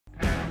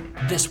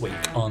This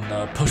week on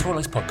the Push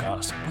Rolex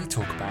podcast, we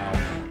talk about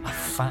a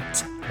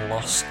fat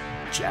loss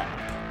jab.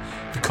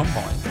 The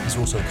Combine is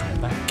also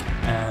coming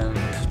back,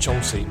 and Joel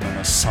Seaman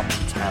has summoned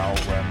Hal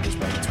when he's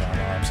ready to our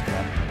lives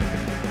again.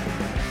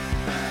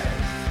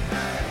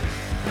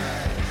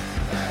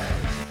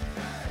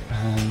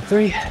 And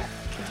 3,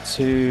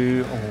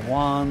 2,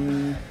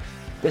 1.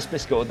 This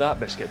biscuit or that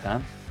biscuit,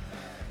 Dan?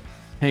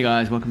 Hey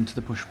guys, welcome to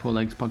the Push Pull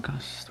Legs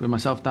podcast with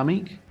myself,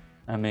 Damik.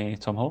 And me,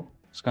 Tom Hall.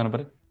 What's going on,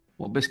 buddy?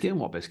 What biscuit and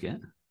what biscuit?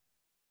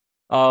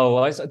 Oh,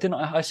 I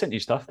sent you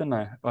stuff, didn't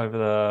I? Over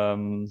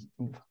the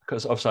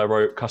because obviously I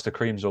wrote custard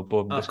creams or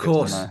bourbon biscuits. Of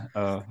course, didn't I?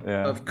 Oh,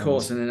 yeah, of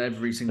course. And then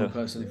every single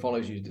person who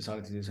follows you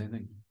decided to do the same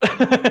thing.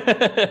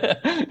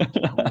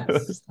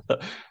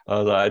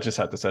 I just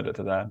had to send it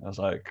to Dan. I was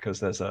like,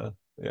 because there's a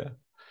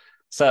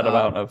certain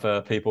amount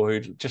of people who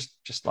just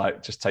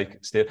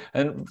take steal,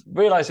 and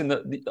realizing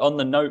that on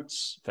the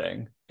notes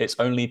thing, it's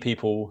only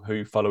people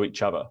who follow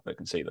each other that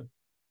can see them.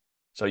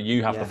 So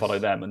you have to follow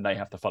them, and they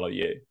have to follow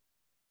you.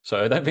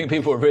 So I don't think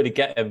people really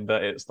get him,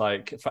 but it's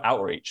like for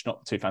outreach,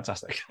 not too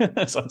fantastic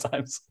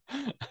sometimes.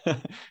 So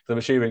I'm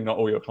assuming not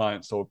all your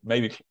clients, or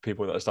maybe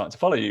people that are starting to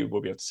follow you,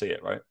 will be able to see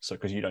it, right? So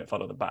because you don't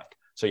follow them back,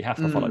 so you have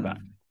to follow back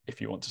if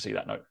you want to see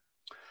that note.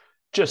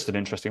 Just an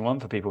interesting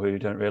one for people who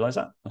don't realize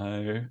that.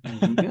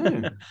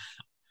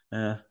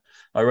 Yeah,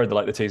 I read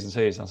the T's and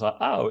C's. And I was like,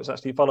 oh, it's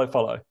actually follow. I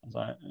was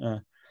like,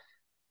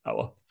 oh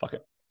well, fuck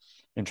it.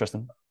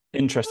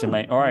 Interesting,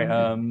 mate. All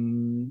right,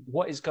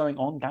 what is going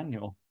on,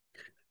 Daniel?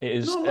 It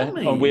is.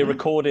 We're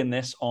recording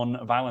this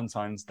on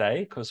Valentine's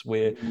Day because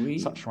we're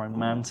such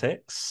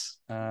romantics.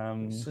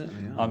 I'm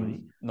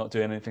not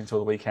doing anything till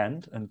the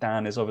weekend, and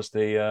Dan is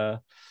obviously. I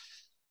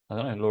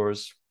don't know.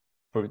 Laura's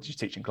probably just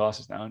teaching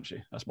classes now, isn't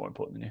she? That's more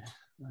important than you.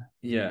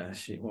 Yeah,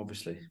 she's more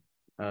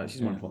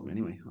important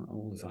anyway.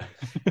 All the time.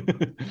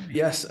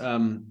 Yes.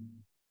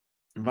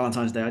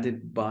 Valentine's Day, I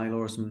did buy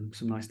Laura some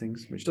nice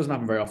things, which doesn't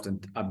happen very often.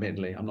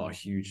 Admittedly, I'm not a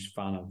huge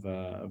fan of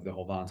the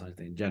whole Valentine's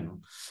Day in general.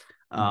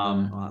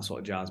 That sort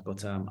of jazz,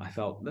 but I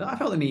felt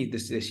the need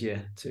this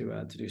year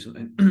to do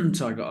something.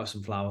 So I got her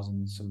some flowers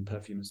and some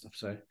perfume and stuff.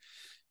 So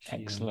she,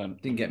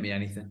 excellent. Didn't get me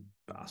anything,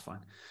 but that's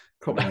fine.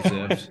 Probably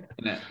deserved,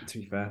 to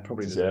be fair.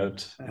 Probably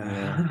deserved.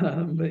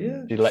 But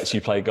yeah, she lets you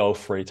play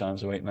golf 3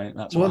 times a week, mate.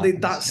 That's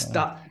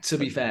that. To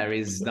be fair,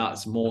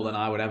 that's more than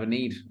I would ever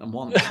need and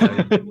want. So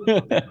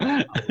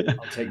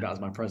I'll take that as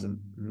my present,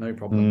 no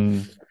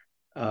problem.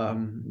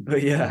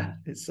 But yeah,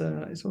 it's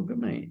all good,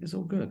 mate. It's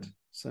all good.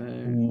 So,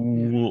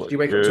 do you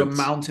wake up to a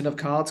mountain of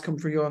cards come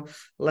through your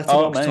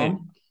letterbox,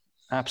 Tom?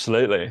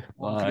 Absolutely.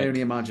 I can only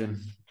imagine.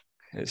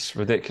 It's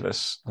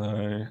ridiculous.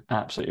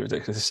 Absolutely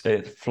ridiculous.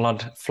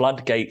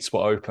 Floodgates were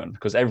open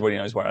because everybody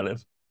knows where I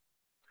live.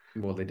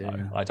 Well, they do.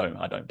 I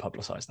don't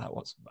publicize that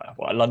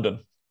whatsoever.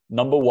 London,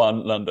 number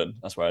 1, London.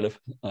 That's where I live.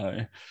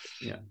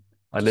 Yeah.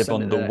 I live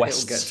on the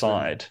west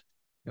side.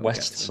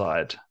 West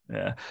side.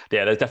 Yeah.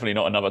 There's definitely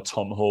not another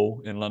Tom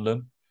Hall in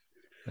London.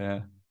 Yeah.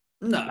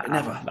 No,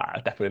 never. Nah,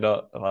 definitely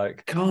not.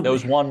 There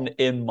was one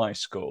in my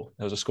school.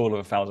 There was a school of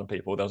 1,000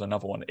 people. There was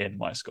another one in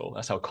my school.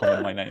 That's how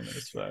common my name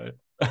is. So,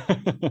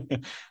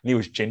 and he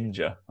was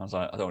Ginger. I was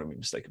like, I don't want to be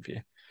mistaken for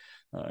you.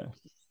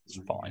 It's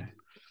fine.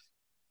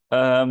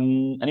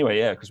 Anyway,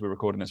 yeah, because we're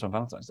recording this on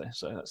Valentine's Day,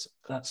 so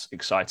that's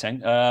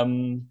exciting.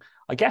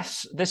 I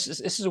guess this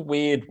is a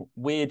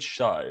weird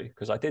show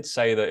because I did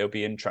say that it'll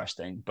be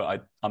interesting,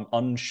 but I'm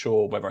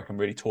unsure whether I can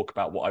really talk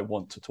about what I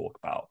want to talk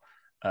about.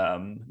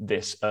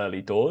 This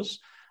early doors.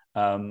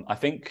 I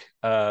think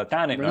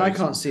Dan. I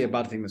can't see a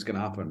bad thing that's going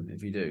to happen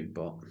if you do,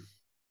 but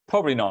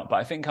probably not. But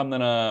I think I'm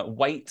going to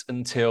wait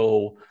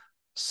until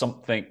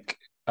something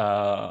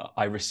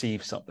I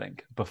receive something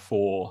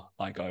before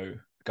I go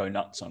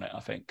nuts on it.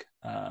 I think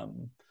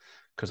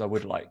because I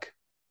would like.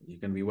 You're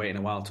going to be waiting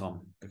a while,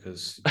 Tom,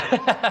 because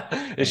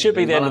it should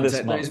be the end of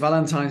this month. Those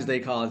Valentine's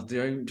Day cards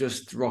don't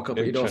just rock up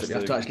at your doorstep. You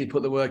have to actually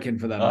put the work in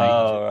for them.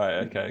 Oh, right.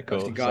 Okay, cool.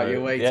 You have to go your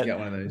way to get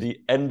one of those.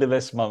 The end of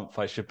this month,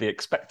 I should be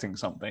expecting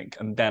something,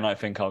 and then I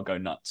think I'll go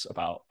nuts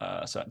about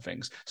certain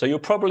things. So you'll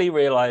probably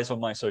realize on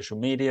my social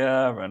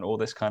media and all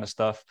this kind of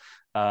stuff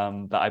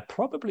that I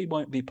probably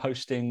won't be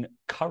posting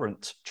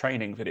current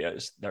training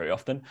videos very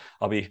often.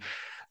 I'll be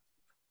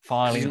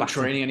filing back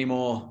training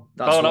anymore.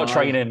 Not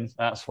training.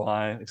 That's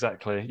why.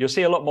 Exactly. You'll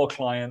see a lot more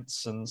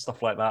clients and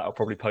stuff like that. I'll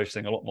probably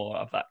posting a lot more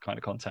of that kind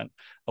of content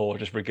or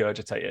just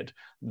regurgitated.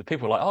 The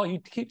people are like, oh,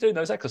 you keep doing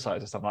those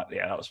exercises. I'm like,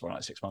 yeah, that was from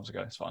 6 months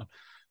ago. It's fine.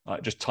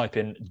 Just type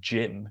in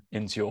gym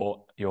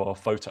into your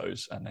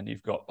photos, and then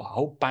you've got a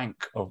whole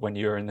bank of when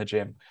you're in the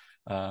gym.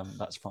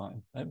 That's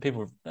fine. And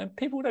people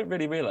don't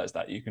really realize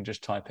that you can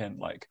just type in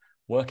like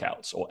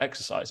workouts or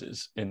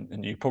exercises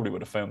and you probably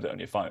would have filmed it on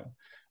your phone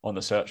on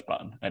the search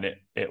button, and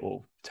it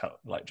will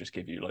just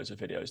give you loads of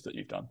videos that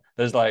you've done.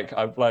 There's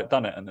I've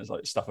done it, and there's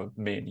stuff of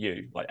me and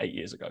you 8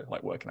 years ago,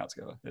 working out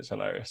together. It's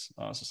hilarious.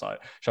 I was just like,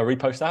 shall I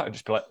repost that and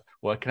just be like,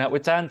 working out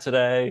with Dan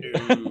today?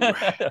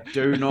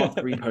 Do not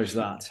repost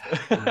that.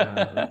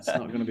 That's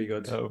not going to be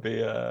good. It'll be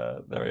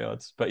very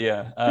odd. But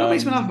yeah, what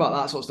makes me laugh about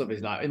that sort of stuff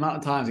is the amount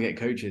of times I get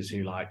coaches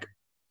who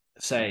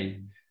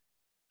say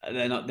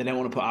they don't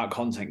want to put out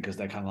content because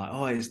they're kind of like,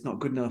 oh, it's not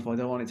good enough. I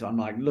don't want it to. I'm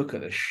like, look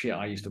at the shit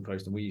I used to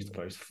post and we used to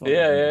post. Fuck off.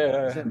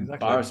 It's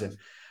embarrassing.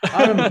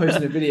 I remember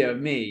posting a video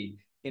of me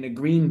in a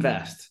green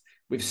vest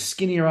with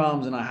skinnier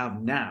arms than I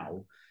have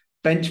now,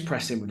 bench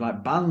pressing with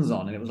like bands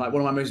on, and it was like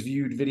one of my most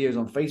viewed videos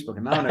on Facebook.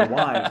 And now I know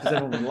why, because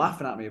everyone was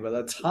laughing at me. But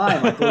at the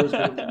time, I thought it was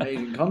going to be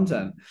amazing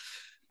content.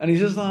 And he's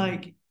just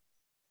like,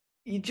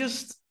 I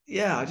just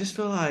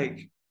feel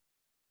like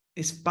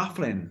it's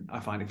baffling. I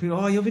find it. People,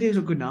 oh, your videos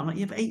are good now. I'm like,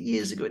 yeah, but 8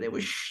 years ago they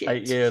were shit.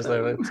 8 years they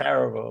were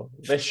terrible.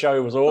 This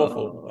show was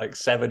awful, like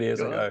 7 years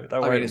ago.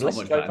 Don't worry, it's not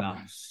much better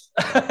now.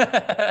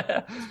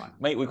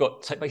 Mate, we've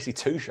got basically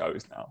 2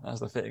 shows now.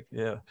 That's the thing.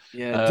 Yeah.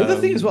 The other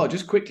thing as well,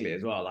 just quickly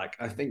as well. Like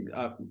I think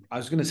I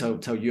was going to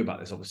tell you about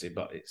this, obviously,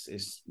 but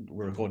it's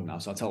we're recording now,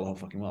 so I'll tell the whole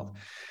fucking world.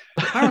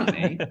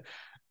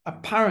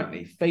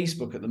 Apparently,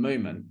 Facebook at the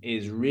moment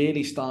is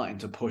really starting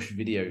to push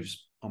videos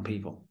on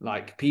people.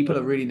 Like people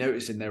are really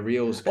noticing their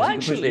reels. Well,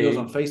 actually, reels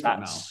on Facebook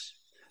now.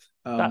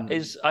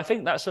 I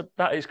think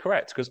that is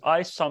correct, because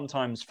I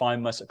sometimes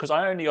find myself, because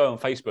I only go on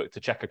Facebook to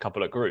check a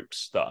couple of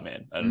groups that I'm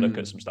in and look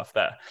at some stuff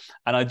there,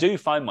 and I do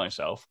find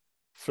myself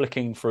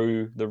flicking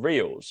through the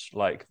reels,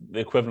 like the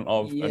equivalent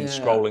of and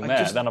scrolling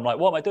there. Then I'm like,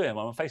 what am I doing? I'm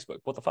on Facebook.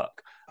 What the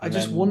fuck? And I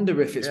just wonder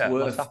if it's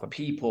worth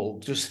people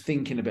just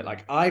thinking a bit.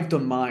 Like I've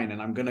done mine,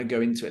 and I'm going to go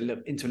into a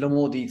little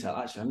more detail.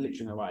 Actually, I'm literally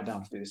going to write it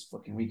down to do this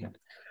fucking weekend.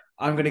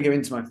 I'm going to go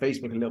into my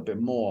Facebook a little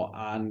bit more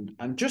and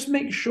just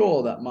make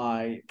sure that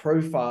my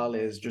profile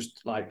is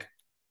just like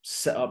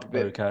set up a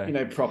bit,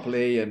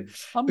 properly. And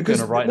I'm going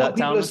to write that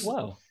down as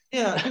well.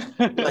 Yeah,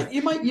 like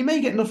you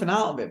may get nothing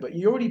out of it, but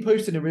you're already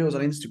posting the reels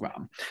on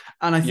Instagram,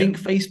 and I think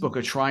Facebook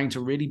are trying to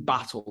really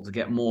battle to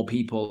get more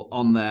people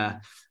on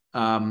there.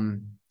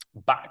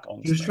 Back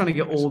on, just trying to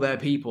get all their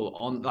people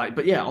on,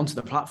 onto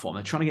the platform.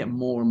 They're trying to get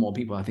more and more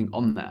people, I think,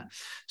 on there.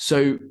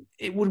 So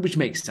which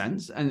makes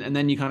sense. And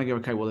then you kind of go,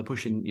 okay, well, they're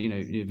pushing,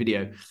 your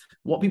video.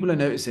 What people are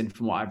noticing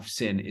from what I've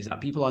seen is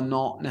that people are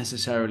not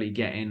necessarily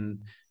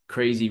getting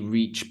crazy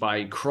reach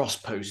by cross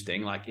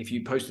posting. Like if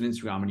you post on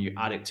Instagram and you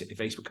add it to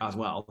Facebook as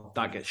well,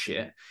 that gets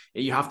shit.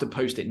 You have to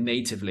post it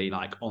natively,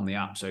 like on the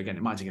app. So again,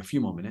 it might take a few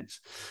more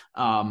minutes.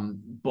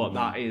 But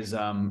that is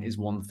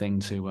one thing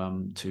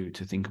to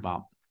think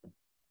about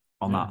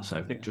on that.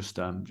 So just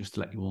to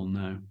let you all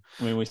know.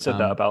 I mean, we said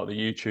that about the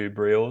YouTube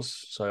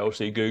Reels. So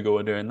obviously Google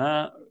are doing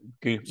that.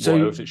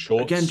 So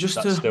Shorts. Again,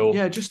 just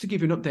to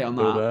give you an update on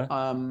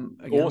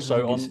that. Again,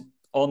 also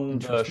on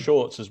the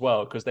Shorts as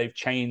well, because they've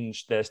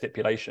changed their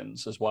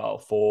stipulations as well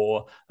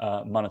for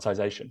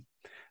monetization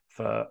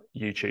for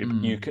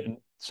YouTube. You can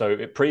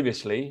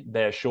previously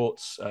their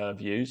Shorts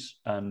views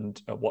and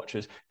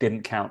watches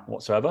didn't count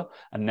whatsoever,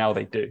 and now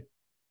they do.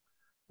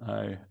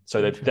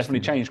 So they've definitely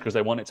changed because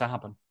they want it to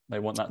happen. They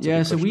want that to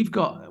be so we've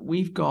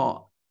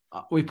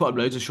put up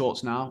loads of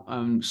Shorts now.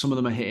 Some of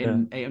them are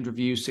hitting 800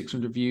 views,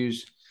 600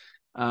 views,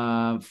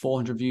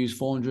 400 views,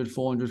 400,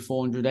 400,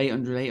 400,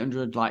 800,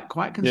 800, like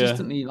quite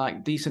consistently,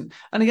 like decent.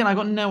 And again, I've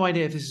got no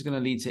idea if this is going to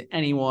lead to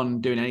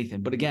anyone doing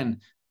anything, but again,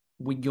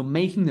 you're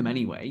making them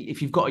anyway.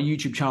 If you've got a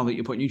YouTube channel that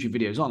you're putting YouTube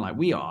videos on, like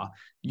we are,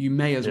 you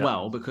may as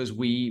well, because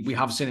we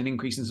have seen an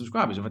increase in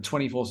subscribers. We've had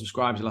 24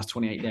 subscribers in the last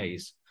 28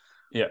 days.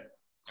 Yeah.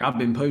 I've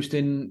been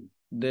posting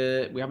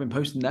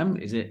them.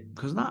 Is it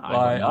because of that?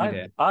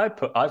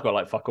 I've got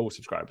like fuck all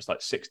subscribers,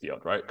 like 60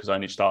 odd, right? Because I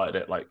only started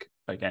it like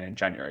again in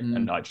January,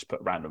 and I just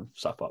put random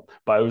stuff up.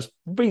 But I was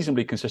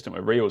reasonably consistent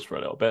with Reels for a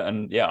little bit,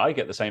 and I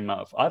get the same amount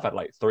of. I've had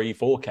like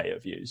 3-4K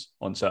of views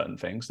on certain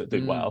things that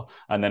do well,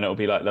 and then it'll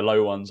be like the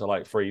low ones are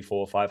like 3,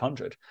 4,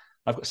 500.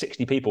 I've got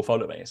 60 people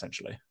follow me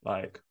essentially,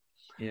 like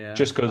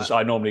just because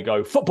I normally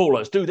go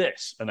footballers do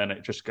this, and then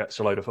it just gets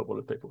a load of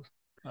footballers people.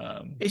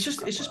 It's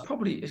just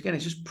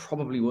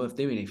probably worth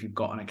doing if you've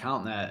got an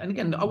account there. And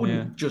again, I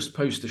wouldn't just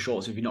post the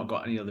Shorts if you've not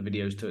got any other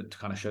videos to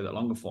kind of show that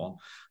longer form.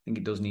 I think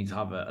it does need to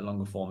have a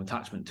longer form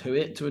attachment to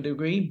it to a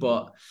degree.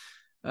 But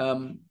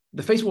the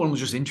Facebook one was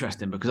just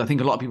interesting because I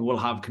think a lot of people will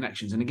have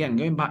connections. And again,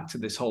 going back to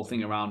this whole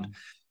thing around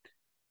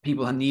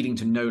people needing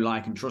to know,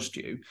 like, and trust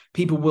you,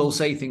 people will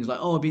say things like,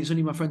 oh, it's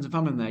only my friends and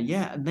family in there.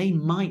 Yeah, and they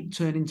might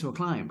turn into a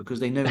client because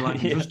they know,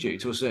 like, and trust you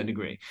to a certain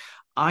degree.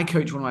 I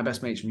coach one of my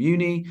best mates from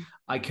uni.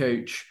 I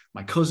coach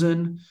my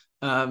cousin.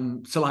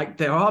 So like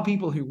there are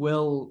people who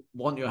will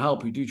want your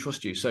help, who do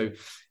trust you. So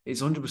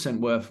it's 100%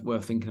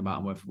 worth thinking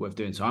about and worth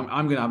doing. So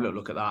I'm going to have a little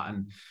look at that.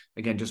 And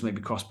again, just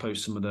maybe cross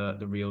post some of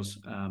the reels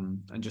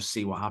and just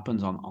see what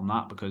happens on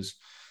that, because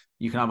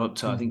you can have up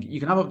to, I think you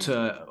can have up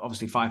to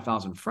obviously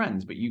 5,000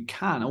 friends, but you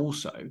can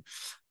also, you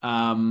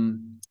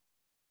can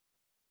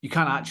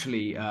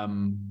actually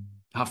have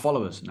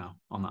followers now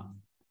on that.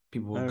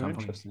 People will come.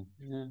 Interesting.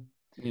 Yeah.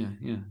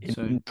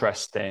 So,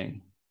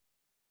 interesting.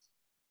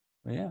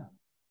 Yeah.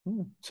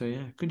 So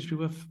could just be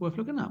worth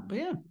looking at. But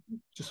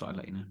just thought I'd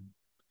let you know.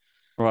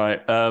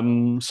 Right.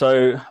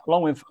 So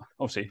along with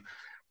obviously,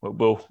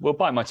 we'll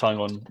bite my tongue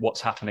on what's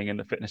happening in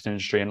the fitness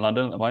industry in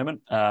London at the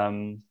moment.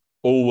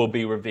 All will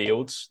be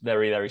revealed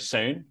very, very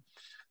soon.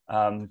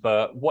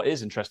 But what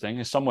is interesting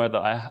is somewhere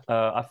that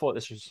I thought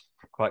this was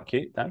quite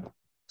cute, Dan.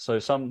 So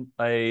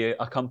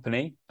a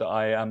company that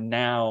I am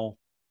now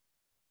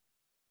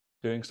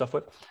doing stuff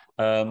with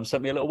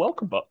sent me a little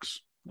welcome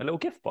box, a little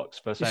gift box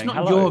for saying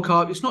hello.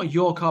 It's not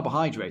your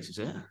carbohydrates, is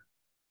it?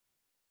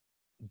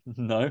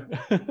 No.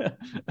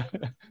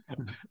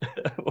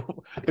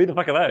 Who the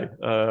fuck are they?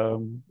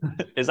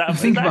 Is that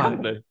Think a about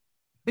company? it.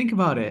 Think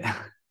about it.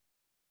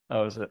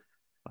 Oh, is it?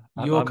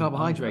 Your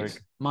carbohydrates,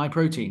 my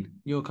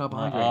protein, your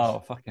carbohydrates. Oh,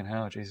 fucking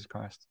hell, Jesus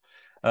Christ.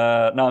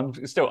 No,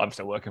 I'm still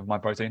working for my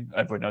protein.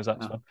 Everyone knows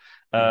that. So.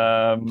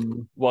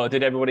 Well,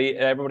 did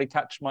everybody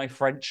catch my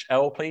French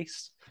L,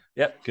 please?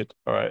 Yep, good.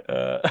 All right.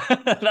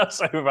 That's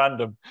so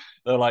random.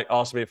 They're like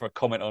asking me for a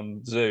comment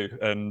on Zoo,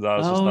 and I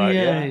was just like,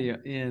 yeah.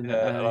 And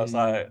I was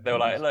like, they were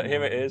like, look,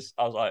 here it is.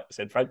 I was like, it's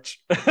in French.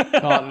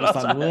 Can't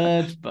understand the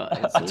words, but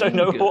it's I don't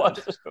know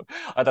good.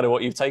 I don't know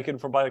what you've taken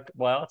from my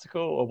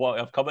article or what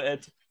I've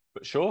commented.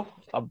 But sure,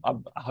 I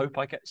hope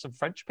I get some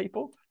French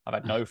people. I've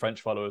had no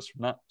French followers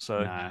from that. So,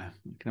 I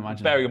can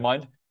imagine. Bearing in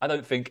mind, I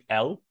don't think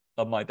L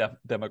of my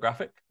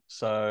demographic.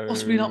 So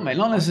possibly not, mate.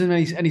 Not unless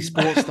there's any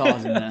sports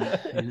stars in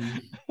there. You know?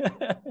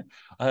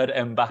 I heard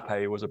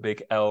Mbappe was a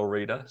big L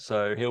reader,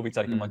 so he'll be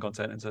taking my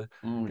content into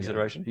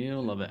consideration. Yeah.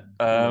 He'll love it.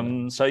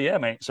 So yeah,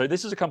 mate. So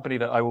this is a company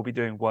that I will be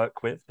doing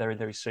work with very,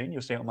 very soon.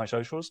 You'll see it on my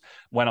socials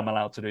when I'm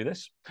allowed to do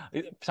this.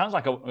 It sounds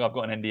like I've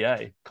got an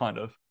NDA, kind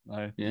of.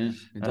 Yeah,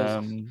 it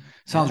does.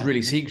 Sounds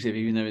really secretive,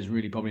 even though it's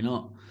really probably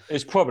not.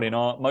 It's probably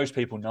not. Most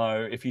people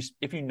know. If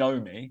you know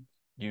me,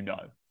 you know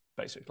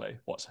basically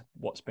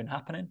what's been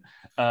happening.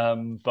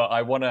 But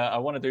I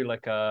wanna do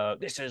like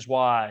this is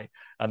why,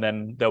 and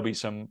then there'll be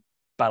some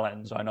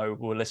ballens I know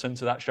will listen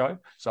to that show.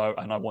 So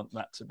and I want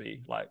that to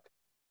be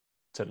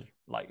to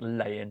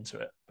lay into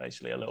it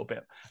basically a little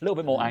bit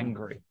more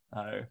angry.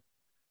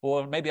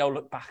 Or maybe I'll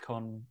look back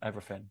on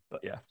everything.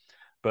 But yeah.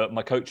 But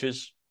my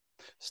coaches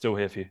still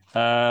here for you.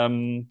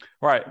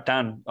 Right,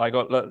 Dan,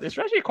 look, it's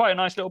actually quite a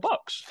nice little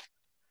box.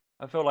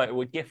 I feel like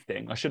we're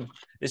gifting.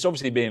 It's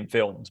obviously being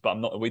filmed, but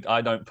I'm not.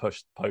 I don't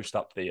post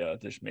up the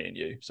just me and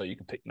you, so you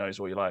can pick nose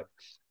all you like.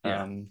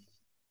 Yeah.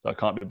 So I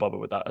can't be bothered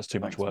with that. That's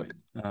too much work.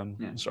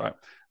 That's all right.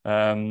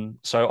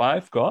 So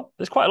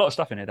there's quite a lot of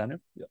stuff in here, Daniel.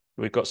 Yeah.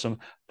 We've got some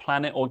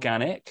Planet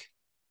Organic.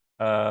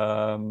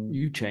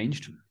 You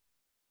changed.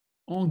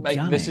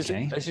 Organic, this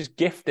is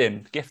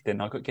gifting.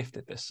 I got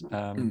gifted this.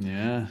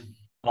 Yeah.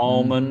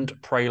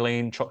 Almond,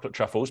 praline, chocolate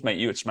truffles. Mate,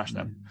 you would smash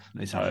them.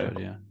 They sound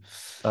good, yeah.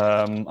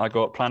 I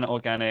got Planet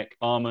Organic,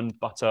 almond,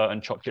 butter,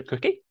 and chocolate chip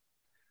cookie.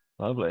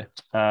 Lovely.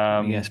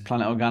 Yes,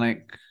 Planet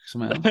Organic.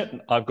 Something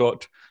else. I've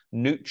got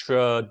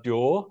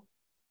Nutra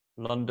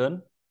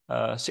London,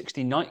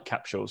 60 night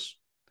capsules.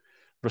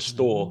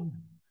 Restore.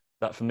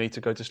 That for me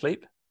to go to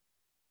sleep.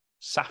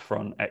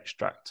 Saffron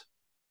extract. Is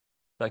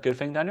that a good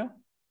thing, Daniel?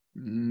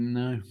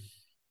 No.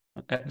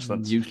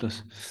 Excellent.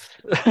 Useless.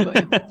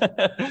 I've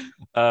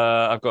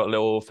got a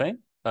little thing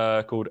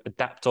called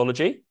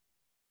Adaptology.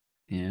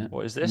 Yeah.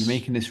 What is this? You're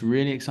making this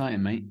really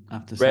exciting, mate. I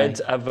have to Red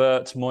say.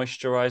 Avert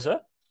Moisturizer.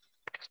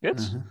 Good.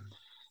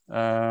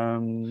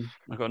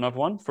 I've got another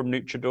one from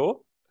Nutrador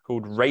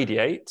called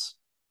Radiate.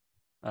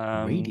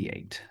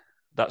 Radiate.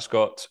 That's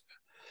got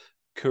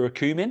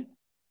curcumin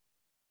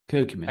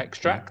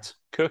extract.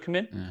 Yeah.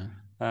 Curcumin.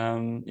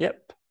 Yeah.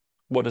 Yep.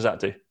 What does that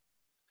do?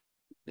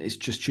 It's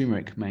just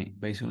turmeric, mate,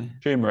 basically.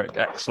 Turmeric,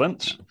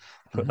 excellent.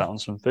 Put that on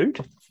some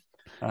food.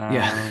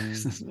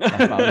 That's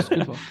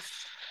good for.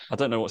 I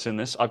don't know what's in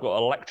this. I've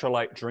got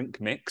electrolyte drink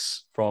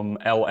mix from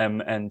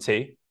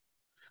LMNT.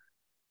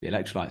 The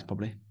electrolytes,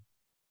 probably.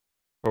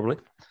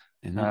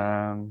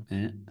 Yeah.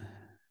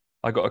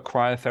 I got a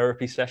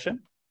cryotherapy session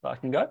that I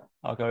can go.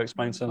 I'll go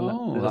explain some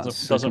of that.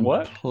 It doesn't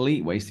work.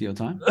 Complete waste of your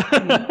time.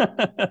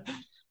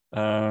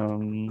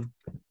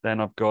 Then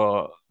I've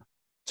got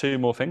two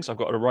more things. I've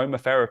got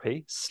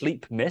aromatherapy,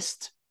 sleep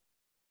mist.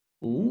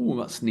 Ooh,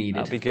 that's needed.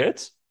 That'd be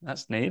good.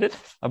 That's needed.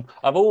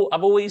 I've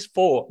always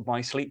thought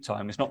my sleep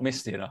time is not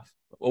misty enough.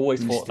 I've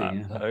always thought that.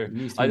 Yeah. So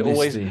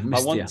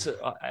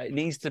it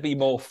needs to be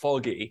more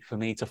foggy for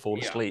me to fall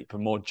asleep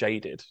and more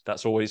jaded.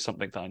 That's always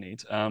something that I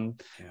need.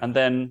 And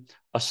then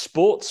a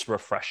sports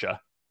refresher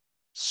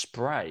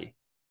spray.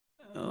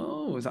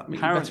 Oh, is that mean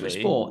better for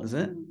sport? Is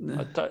it?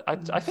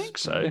 I think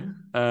so.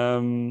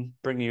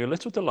 Bringing you a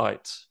little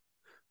delight.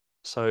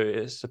 So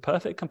it's the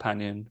perfect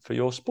companion for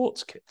your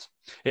sports kit.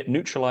 It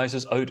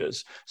neutralizes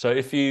odors. So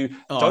if you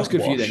it's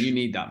good for you then. You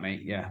need that,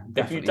 mate. Yeah.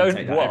 If you don't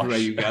take that everywhere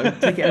you go,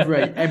 take it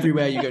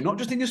everywhere you go. Not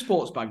just in your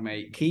sports bag,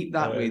 mate. Keep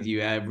that with you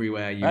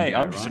everywhere you go.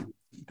 Right?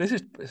 This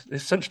is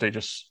essentially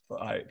just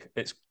like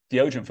it's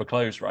deodorant for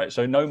clothes, right?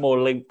 So no more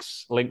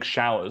Lynx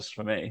showers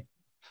for me.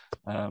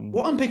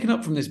 What I'm picking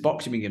up from this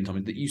box you've been given, Tom,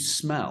 is that you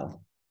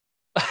smell.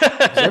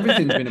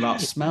 Everything's been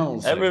about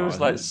smells. Everyone's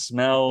like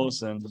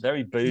smells and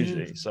very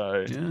bougie.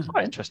 So it's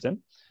quite interesting.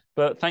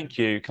 But thank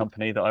you,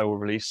 company that I will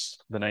release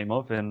the name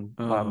of in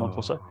about a month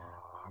or so.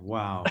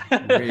 Wow.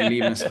 Really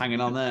leaving us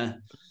hanging on there.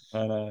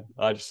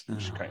 I just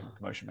creating a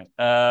promotion, mate.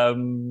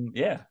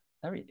 Yeah.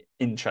 very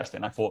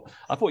interesting. I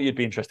thought you'd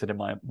be interested in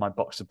my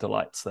box of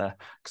delights there,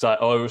 because I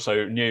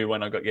also knew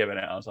when I got given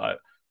it, I was like,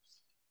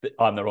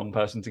 I'm the wrong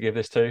person to give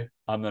this to.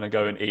 I'm gonna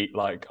go and eat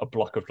like a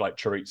block of like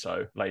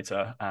chorizo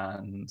later,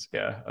 and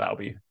yeah, that'll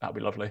be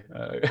lovely.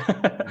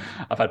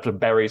 I've had some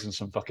berries and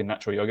some fucking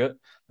natural yogurt.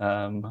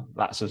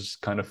 That's as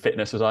kind of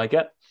fitness as I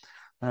get.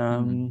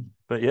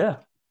 But yeah,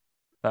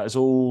 that is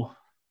all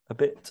a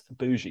bit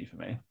bougie for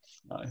me.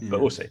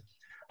 But we'll see.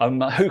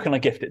 Who can I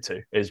gift it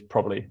to is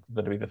probably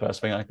going to be the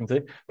first thing I can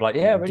do. But like,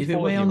 yeah, give it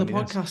away on the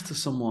podcast to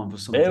someone for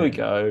something. There we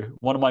go.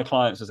 One of my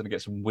clients is going to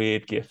get some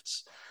weird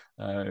gifts.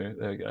 There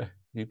we go.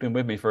 You've been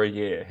with me for a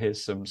year.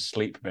 Here's some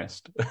sleep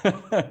mist.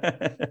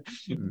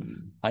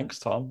 Thanks,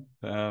 Tom.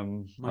 I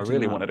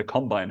really wanted a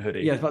Combine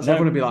hoodie. Yeah, that's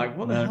going to be like,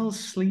 what the hell's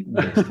sleep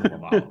mist all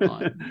about?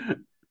 Like...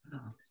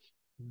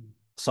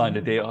 Signed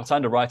a deal. I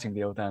signed a writing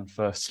deal then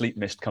for Sleep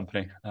Mist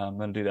Company. I'm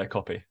going to do their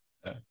copy.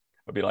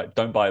 I'll be like,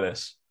 don't buy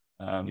this.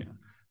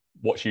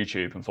 Watch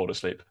YouTube and fall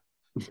asleep.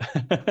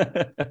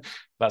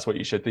 That's what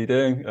you should be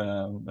doing.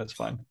 That's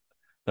fine.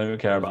 Don't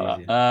care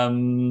about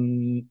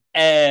that.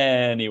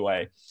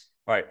 Anyway,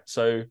 all right.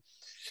 So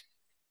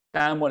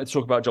Dan wanted to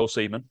talk about Joel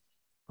Seedman. Of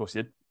course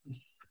he did.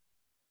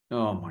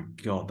 Oh my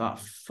God, that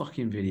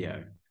fucking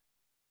video.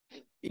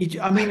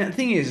 I mean, the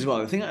thing is as well,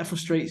 the thing that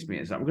frustrates me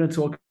is that we're going to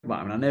talk about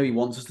him, and I know he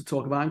wants us to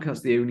talk about him because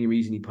that's the only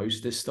reason he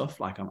posts this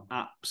stuff. Like, I'm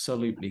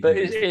absolutely... But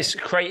it's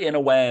creating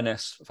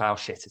awareness of how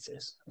shit it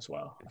is as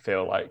well. I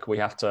feel like we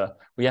have to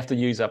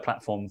use our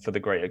platform for the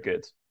greater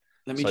good.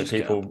 Let me just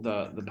get up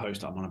the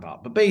post I'm on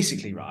about. But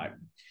basically, right,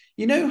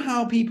 you know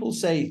how people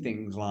say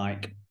things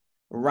like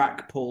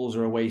rack pulls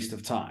are a waste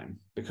of time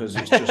because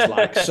it's just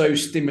like so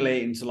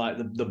stimulating to like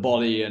the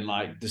body and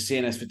like the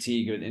CNS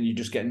fatigue, and you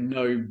just get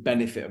no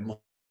benefit of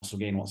muscle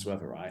gain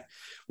whatsoever, right?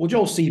 Well,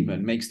 Joel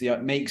Seedman makes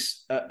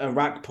a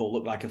rack pull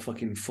look like a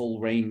fucking full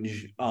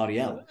range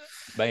RDL.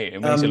 Mate,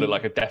 it makes it look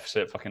like a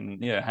deficit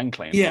fucking hang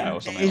clean or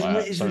something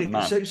like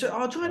that. So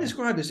I'll try and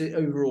describe this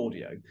over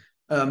audio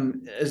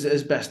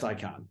as best I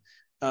can.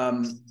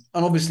 And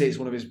obviously it's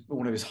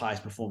one of his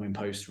highest performing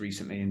posts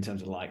recently in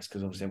terms of likes,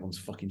 because obviously everyone's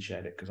fucking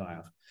shared it because I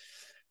have.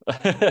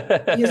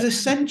 He has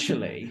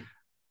essentially,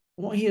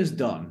 what he has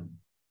done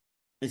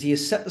is he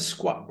has set the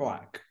squat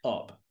rack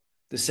up,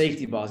 the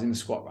safety bars in the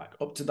squat rack,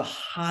 up to the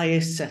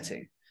highest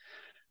setting,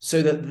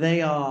 so that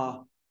they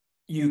are,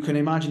 you can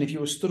imagine if you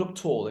were stood up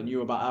tall and you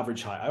were about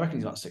average height, I reckon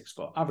he's about 6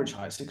 foot, average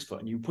height 6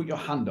 foot, and you put your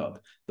hand up,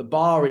 the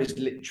bar is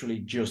literally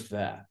just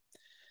there.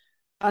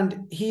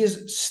 And he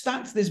has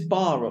stacked this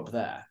bar up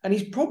there, and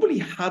he's probably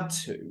had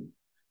to,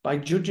 by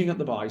judging at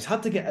the bar, he's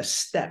had to get a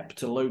step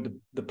to load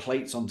the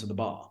plates onto the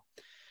bar.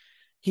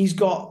 He's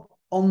got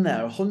on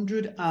there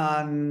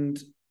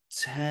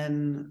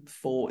 110,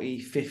 40,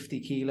 50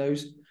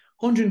 kilos,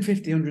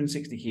 150,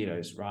 160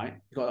 kilos, right?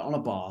 He's got it on a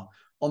bar,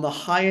 on the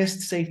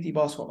highest safety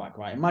bar squat rack,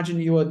 right? Imagine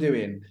that you're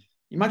doing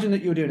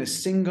a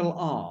single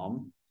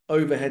arm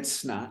overhead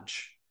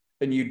snatch,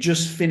 and you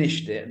just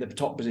finished it at the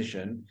top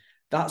position.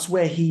 That's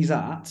where he's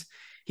at.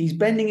 He's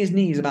bending his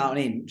knees about an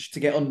inch to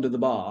get under the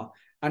bar,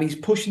 and he's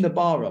pushing the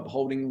bar up,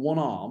 holding one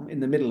arm in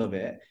the middle of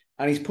it,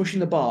 and he's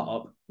pushing the bar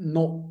up,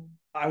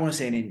 I want to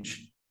say an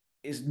inch.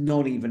 It's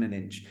not even an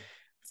inch.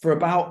 For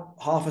about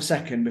half a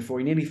second before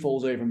he nearly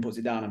falls over and puts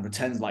it down and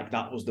pretends like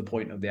that was the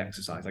point of the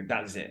exercise. Like,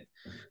 that's it.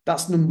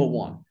 That's number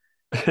one.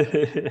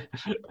 I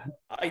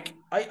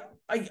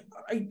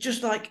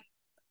just like,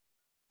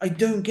 I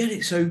don't get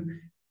it. So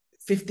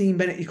 15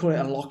 minutes, you call it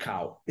a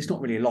lockout. It's not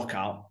really a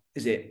lockout,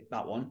 is it,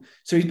 that one?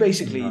 So he's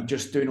basically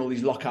just doing all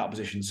these lockout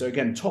positions. So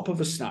again, top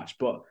of a snatch,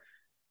 but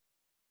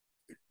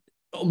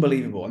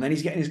unbelievable. And then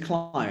he's getting his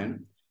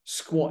client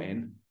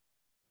squatting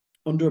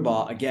under a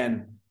bar.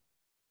 Again,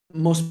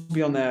 must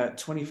be on there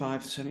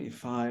 25,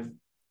 75,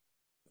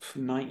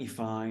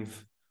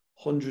 95,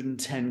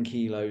 110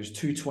 kilos,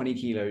 220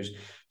 kilos.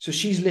 So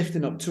she's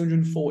lifting up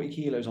 240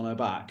 kilos on her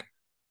back,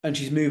 and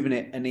she's moving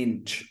it an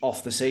inch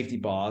off the safety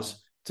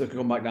bars to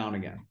come back down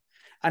again.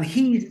 And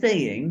he's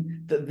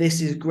saying that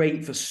this is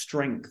great for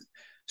strength,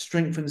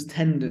 strengthens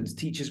tendons,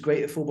 teaches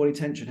greater full body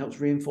tension, helps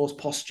reinforce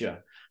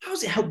posture. How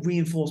does it help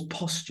reinforce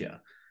posture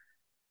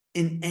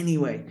in any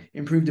way?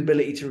 Improved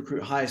ability to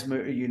recruit highest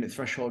motor unit,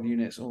 threshold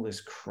units, all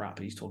this crap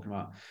he's talking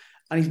about.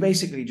 And he's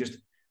basically just,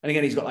 and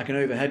again, he's got like an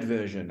overhead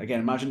version. Again,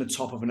 imagine the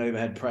top of an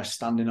overhead press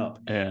standing up.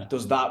 Yeah.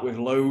 Does that with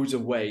loads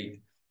of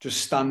weight,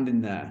 just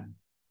standing there.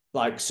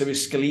 Like, so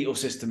his skeletal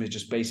system is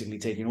just basically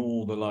taking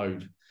all the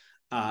load.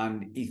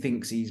 And he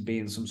thinks he's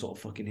being some sort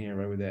of fucking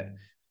hero with it.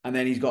 And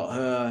then he's got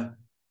her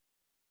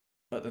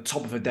at the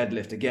top of a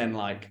deadlift, again,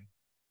 like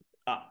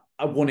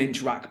a 1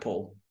 inch rack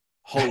pull,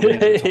 holding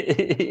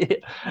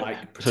it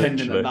like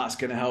pretending that that's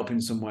going to help in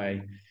some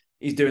way.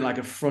 He's doing like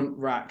a front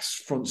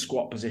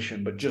squat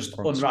position, but just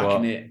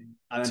unracking it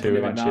and then putting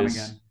it back down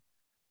again.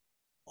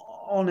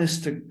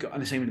 Honest to God,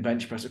 and the same with the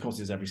bench press. Of course,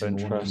 there's every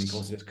single one of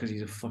them because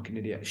he's a fucking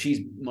idiot.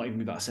 She's not even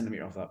moved that a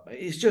centimeter off that.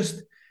 It's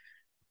just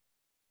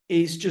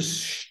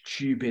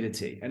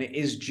stupidity. And he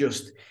is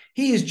just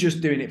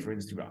doing it for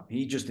Instagram.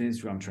 He's just an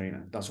Instagram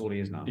trainer. That's all he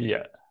is now.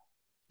 Yeah.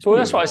 So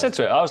that's what I said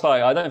to it. I was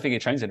like, I don't think he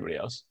trains anybody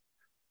else.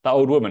 That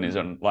old woman is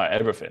on like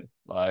everything.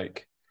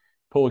 Like,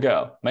 poor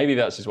girl. Maybe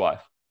that's his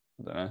wife.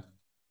 I don't know.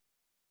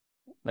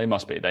 They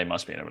must be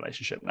in a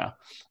relationship now.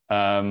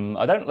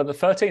 I don't. The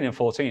 13 and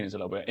 14 is a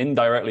little bit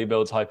indirectly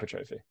builds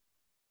hypertrophy.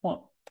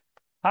 What?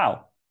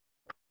 How?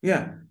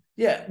 Yeah.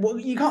 Yeah. Well,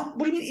 you can't.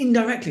 What do you mean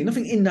indirectly?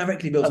 Nothing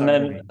indirectly builds And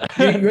hypertrophy.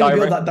 then You only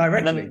build that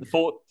directly. And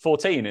then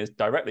 14 is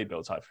directly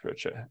builds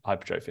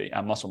hypertrophy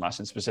and muscle mass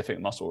in specific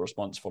muscle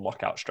response for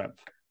lockout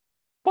strength.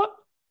 What?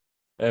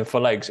 For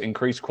legs,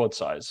 increase quad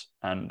size,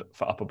 and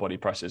for upper body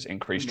presses,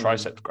 increase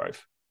tricep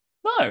growth.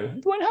 No,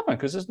 it won't happen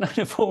because there's no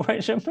full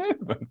range of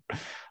movement.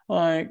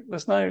 Like,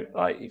 there's no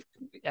like.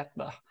 Yeah,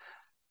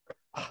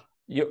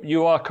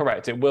 you are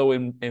correct. It will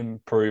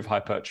improve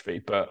hypertrophy,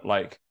 but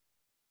like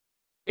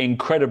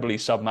incredibly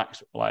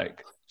subparly.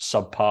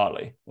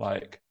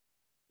 Like,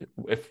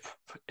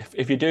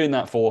 if you're doing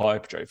that for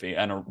hypertrophy,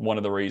 and one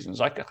of the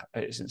reasons, like,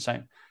 it's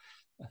insane.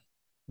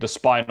 The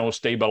spinal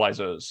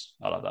stabilizers.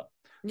 I love that.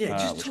 Yeah,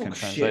 just talk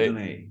shit to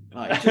me.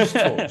 Like, just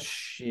talk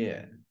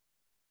shit.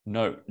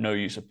 No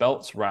use of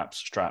belts, wraps,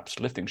 straps,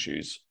 lifting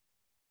shoes,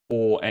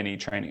 or any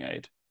training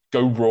aid.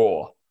 Go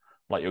raw,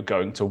 like you're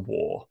going to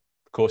war.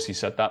 Of course, he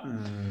said that.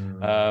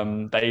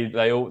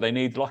 They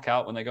need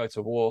lockout when they go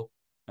to war.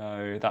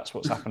 That's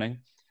what's happening.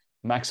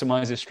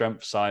 Maximizes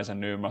strength, size,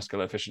 and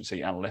neuromuscular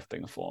efficiency and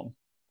lifting form.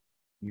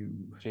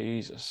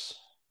 Jesus.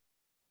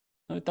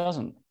 No, it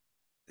doesn't.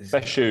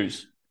 Best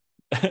shoes.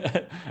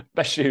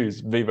 Best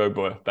shoes, Vivo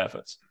Boy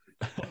Barefoots.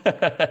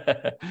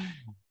 Of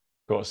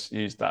course,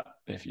 use that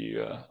if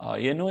you.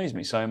 He annoys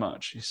me so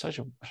much. He's such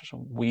a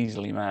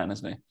weaselly man,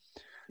 isn't he?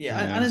 Yeah,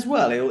 and as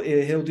well,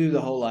 he'll do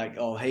the whole like,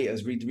 oh,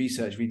 haters, read the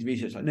research.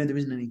 Like, no, there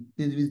isn't any.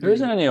 There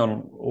isn't any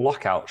on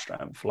lockout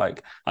strength.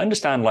 Like, I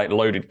understand like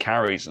loaded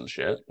carries and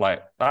shit.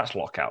 Like, that's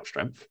lockout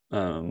strength.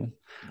 But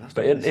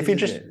if you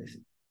just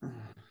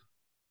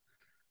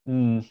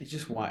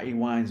He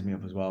winds me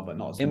up as well, but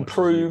not as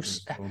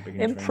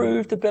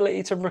improved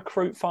ability to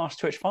recruit fast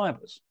twitch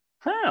fibers.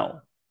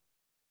 How?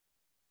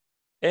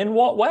 In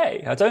what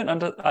way? I don't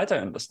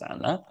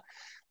understand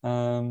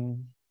that.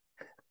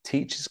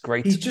 Teaches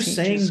great. He's just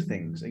saying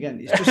things again.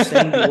 He's just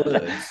saying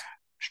words.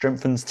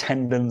 Strengthens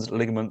tendons,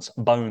 ligaments,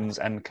 bones,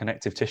 and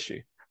connective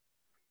tissue.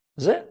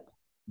 Is it?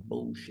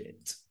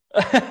 Bullshit.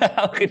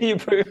 How can you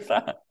prove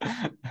that?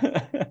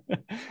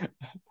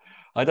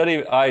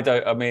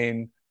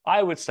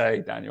 I would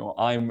say, Daniel,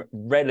 I'm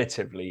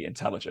relatively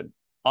intelligent.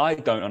 I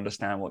don't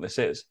understand what this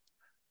is.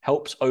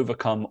 Helps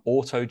overcome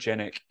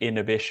autogenic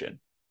inhibition.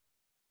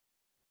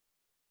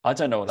 I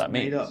don't know what that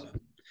means.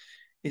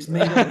 It's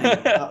made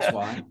up. That's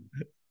why.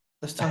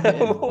 Let's type it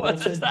in. What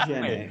does that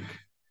mean?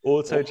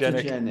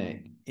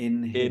 Autogenic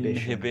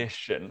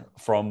inhibition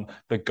from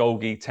the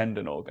Golgi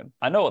tendon organ.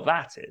 I know what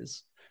that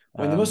is.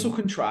 When the muscle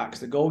contracts,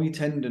 the Golgi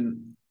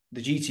tendon,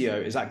 the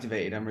GTO, is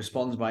activated and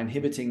responds by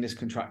inhibiting this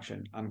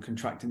contraction and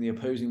contracting the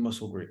opposing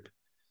muscle group.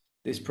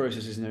 This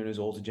process is known as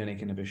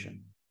autogenic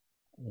inhibition.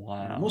 Wow.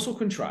 When the muscle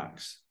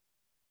contracts,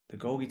 the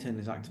Golgi tendon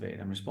is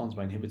activated and responds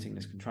by inhibiting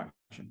this contraction.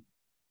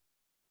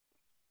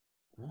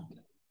 What?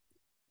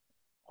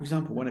 For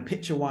example, when a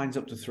pitcher winds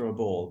up to throw a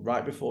ball,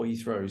 right before he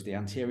throws, the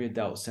anterior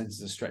delt senses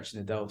a stretch in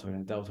the deltoid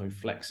and the deltoid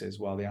flexes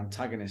while the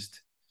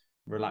antagonist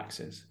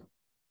relaxes.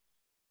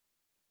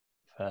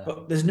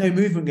 But there's no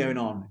movement going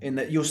on in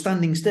that you're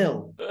standing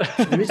still.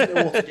 So there is no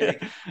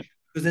autogenic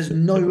because there's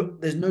no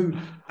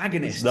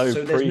agonist.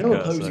 There's no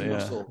opposing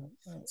muscle.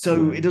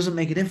 So it doesn't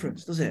make a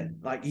difference, does it?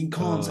 Like, he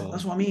can't say,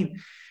 that's what I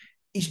mean.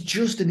 He's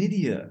just an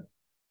idiot.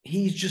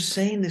 He's just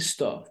saying this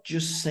stuff,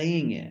 just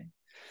saying it.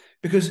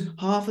 Because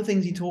half the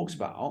things he talks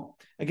about,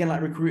 again,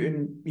 like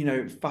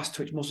recruiting, fast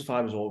twitch muscle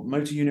fibers or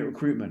motor unit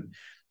recruitment,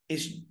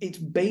 it's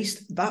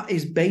based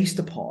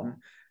upon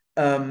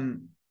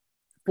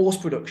force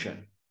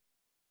production.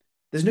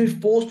 There's no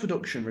force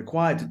production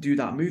required to do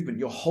that movement.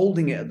 You're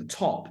holding it at the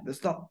top.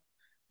 There's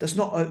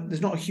not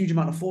a huge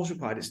amount of force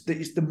required.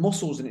 It's the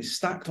muscles and it's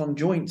stacked on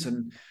joints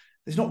and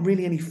there's not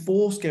really any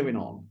force going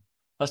on.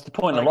 That's the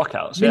point of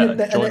lockouts. There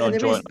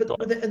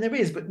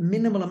is, but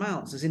minimal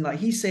amounts, as in like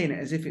he's saying it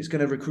as if it's going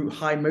to recruit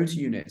high motor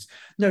units.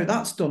 No,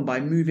 that's done by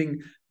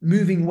moving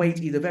weight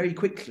either very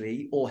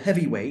quickly or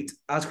heavy weight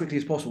as quickly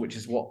as possible, which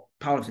is what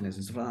powerlifting is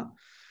and stuff like that.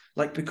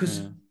 Like,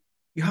 because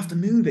you have to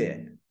move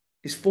it.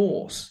 It's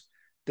force.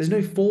 There's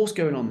no force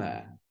going on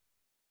there.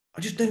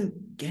 I just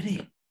don't get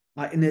it.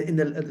 Like at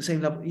the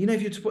same level, if you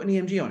were to put an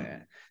EMG on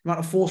it, the amount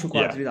of force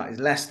required to do that is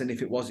less than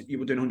if it was you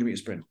were doing a 100-meter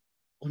sprint.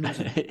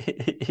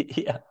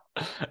 Yeah.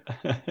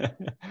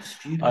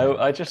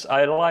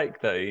 I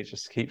like that he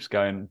just keeps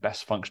going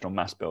best functional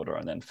mass builder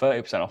and then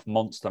 30% off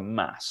monster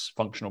mass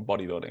functional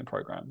bodybuilding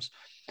programs.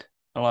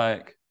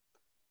 Like,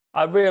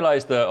 I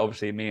realized that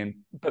obviously me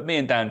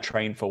and Dan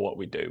train for what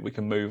we do. We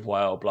can move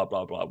well, blah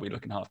blah blah. We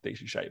look in half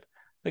decent shape.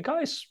 The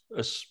guy's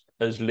as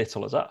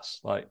little as us.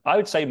 Like, I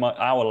would say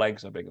our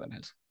legs are bigger than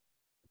his.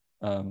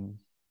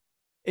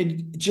 Do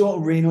you know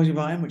what really annoys me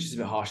about him, which is a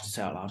bit harsh to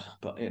say out loud,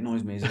 but it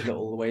annoys me, is the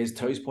way his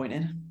toes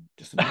pointing.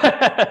 Just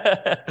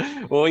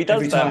Well, he does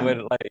every that time. when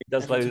like he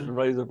does Every loads, time.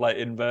 loads of like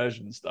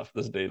inversion stuff,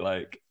 doesn't he?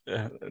 Like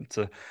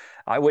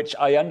which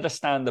I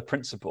understand the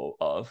principle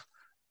of,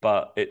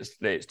 but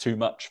it's too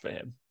much for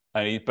him.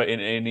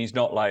 And he's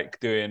not like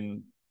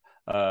doing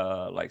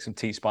like some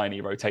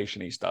T-spiny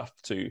rotation-y stuff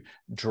to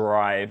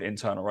drive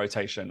internal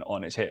rotation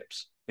on his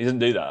hips. He doesn't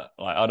do that.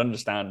 Like I'd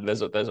understand there's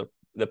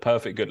the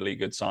perfect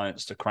good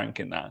science to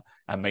cranking that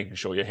and making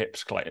sure your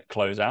hips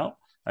close out,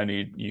 and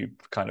you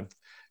kind of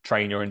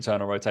train your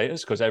internal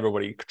rotators, because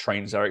everybody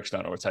trains their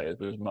external rotators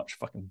with as much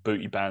fucking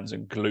booty bands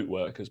and glute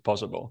work as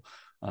possible.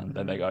 And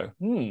then they go,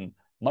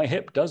 my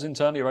hip does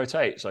internally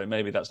rotate. So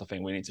maybe that's the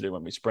thing we need to do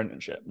when we sprint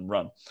and shit and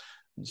run.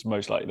 It's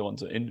most likely the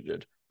ones that are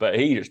injured. But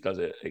he just does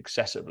it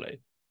excessively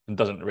and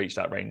doesn't reach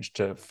that range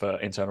for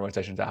internal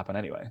rotation to happen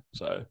anyway.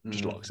 So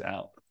just locks it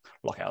out.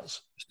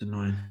 Lockouts. Just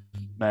annoying.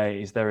 Mate,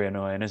 he's very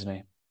annoying, isn't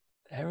he?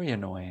 Very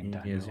annoying,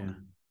 He is, yeah.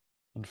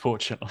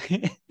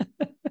 Unfortunately.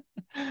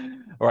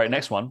 All right,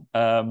 next one.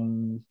 I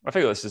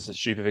figure this is a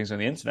stupid things on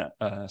the internet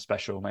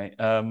special, mate.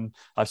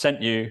 I've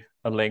sent you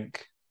a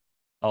link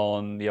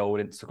on the old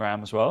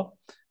Instagram as well,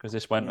 because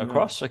this went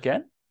across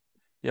again.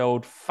 The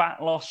old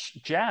fat loss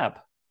jab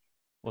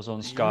was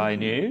on Sky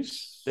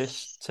News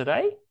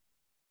yesterday.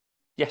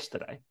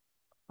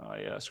 I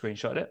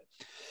screenshot it.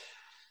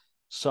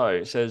 So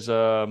it says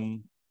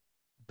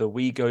the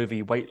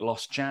Wegovy weight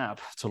loss jab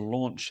to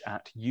launch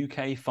at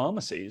UK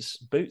pharmacies.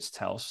 Boots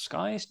tells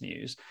Sky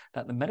News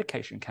that the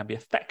medication can be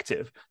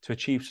effective to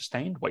achieve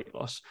sustained weight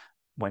loss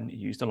when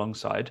used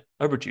alongside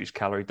a reduced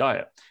calorie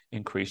diet,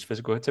 increased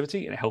physical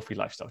activity, and healthy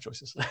lifestyle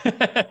choices.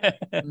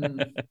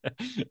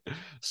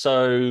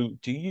 So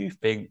do you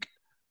think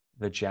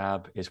the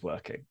jab is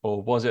working,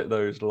 or was it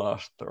those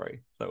last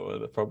three that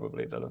were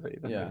probably the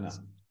things?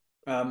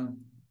 No.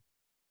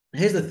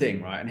 Here's the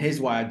thing, right? And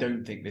here's why I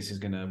don't think this is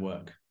going to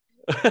work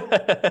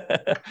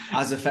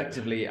as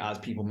effectively as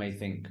people may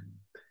think,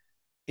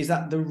 is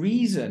that the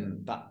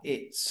reason that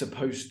it's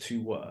supposed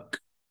to work,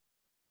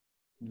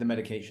 the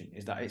medication,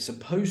 is that it's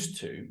supposed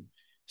to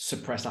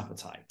suppress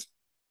appetite.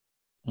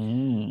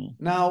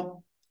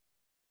 Now,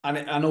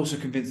 and also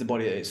convince the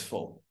body that it's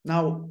full.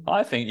 Now,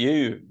 I think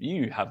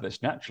you have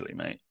this naturally,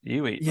 mate.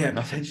 You eat. Yeah,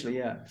 potentially,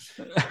 yeah.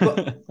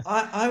 But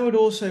I would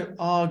also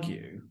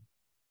argue,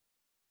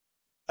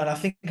 and I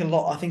think a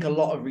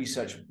lot of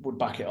research would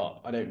back it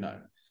up. I don't know.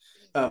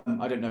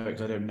 I don't know it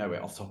because I don't know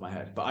it off the top of my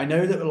head. But I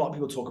know that a lot of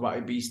people talk about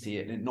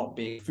obesity and it not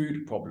being a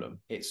food problem.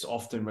 It's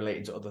often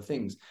related to other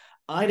things.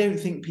 I don't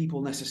think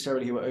people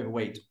necessarily who are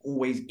overweight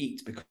always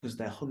eat because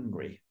they're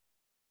hungry.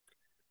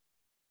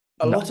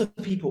 A lot of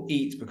people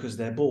eat because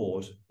they're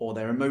bored or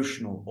they're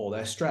emotional or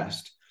they're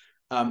stressed.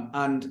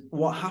 And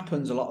what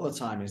happens a lot of the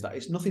time is that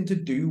it's nothing to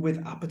do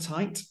with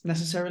appetite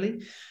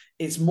necessarily.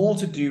 It's more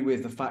to do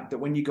with the fact that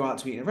when you go out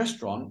to eat in a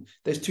restaurant,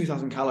 there's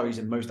 2,000 calories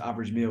in most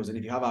average meals. And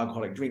if you have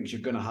alcoholic drinks,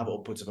 you're going to have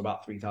upwards of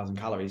about 3,000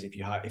 calories if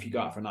you go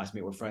out for a nice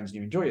meal with friends and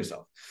you enjoy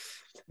yourself.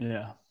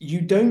 Yeah.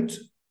 You don't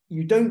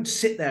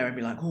sit there and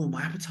be like, oh,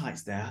 my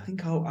appetite's there. I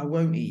think I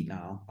won't eat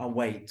now. I'll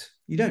wait.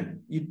 You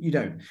don't. You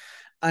don't.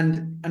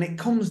 And it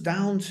comes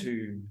down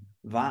to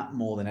that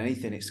more than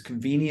anything. It's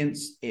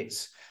convenience.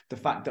 It's the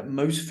fact that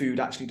most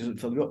food actually doesn't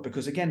fill you up,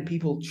 because again,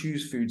 people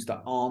choose foods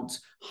that aren't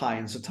high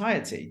in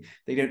satiety.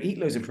 They don't eat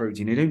loads of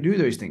protein. They don't do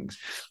those things.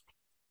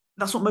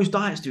 That's what most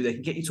diets do. They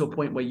can get you to a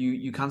point where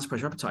you can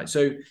suppress your appetite.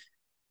 So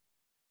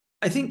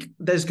I think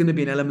there's going to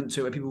be an element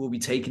to it where people will be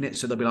taking it.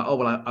 So they'll be like, oh,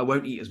 well, I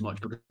won't eat as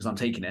much because I'm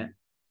taking it.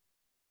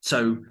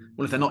 So,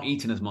 well, if they're not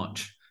eating as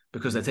much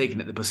because they're taking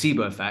it, the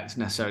placebo effect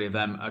necessarily of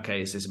them, okay,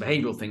 it's this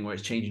behavioral thing where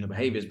it's changing the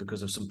behaviors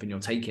because of something you're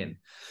taking.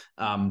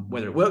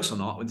 Whether it works or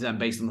not, it's then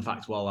based on the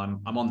fact, well,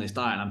 I'm on this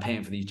diet and I'm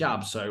paying for these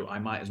jabs, so I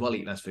might as well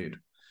eat less food.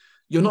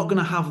 You're not going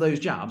to have those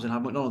jabs and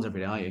have McDonald's every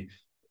day, are you?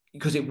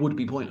 Because it would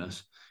be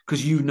pointless.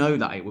 Because you know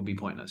that it would be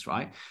pointless,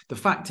 right? The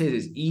fact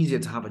is, it's easier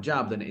to have a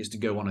jab than it is to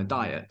go on a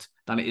diet,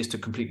 than it is to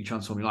completely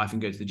transform your life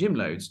and go to the gym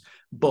loads.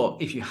 But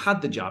if you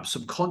had the jab,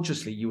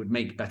 subconsciously, you would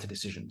make better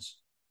decisions.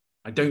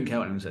 I don't care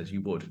what anyone says,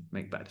 you would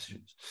make better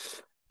decisions.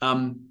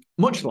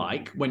 Much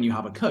like when you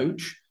have a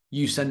coach,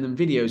 you send them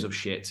videos of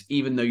shit,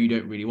 even though you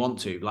don't really want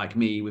to. Like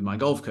me with my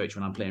golf coach,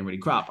 when I'm playing really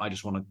crap, I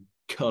just want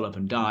to curl up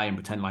and die and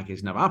pretend like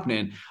it's never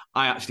happening.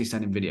 I actually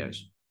send him videos.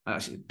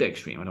 Actually, a bit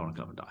extreme. I don't want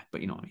to curl up and die, but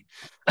you know what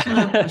I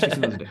mean. Actually,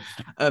 sometimes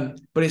I do.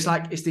 But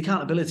it's the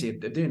accountability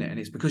of doing it. And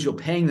it's because you're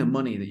paying them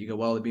money that you go,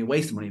 well, it'd be a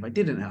waste of money if I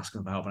didn't ask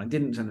them for help and I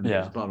didn't send them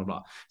videos, blah, blah,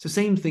 blah. It's the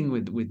same thing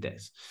with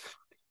this.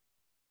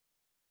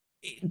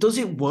 Does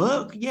it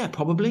work? Yeah,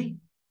 probably.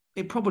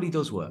 It probably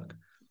does work.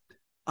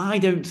 I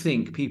don't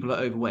think people are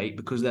overweight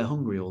because they're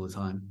hungry all the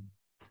time.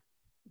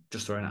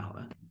 Just throwing it out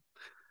there.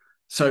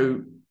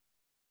 So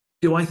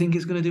do I think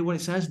it's going to do what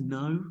it says?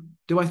 No.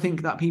 Do I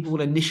think that people will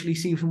initially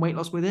see some weight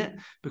loss with it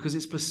because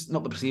it's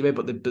not the placebo,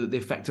 but the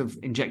effect of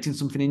injecting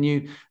something in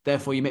you,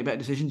 therefore you make better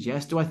decisions?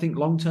 Yes. Do I think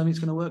long-term it's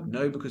going to work?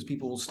 No, because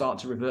people will start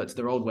to revert to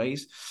their old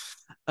ways.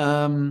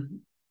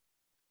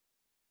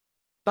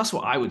 That's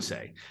what I would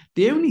say.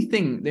 The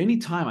only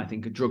time I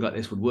think a drug like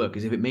this would work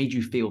is if it made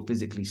you feel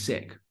physically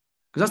sick.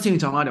 Because that's the only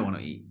time I don't want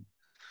to eat.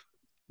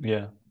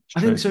 Yeah, I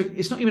true. think so.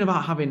 It's not even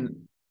about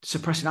having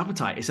suppressing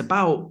appetite. It's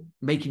about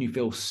making you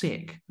feel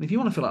sick. And if you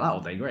want to feel like that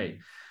all day, great.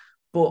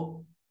 But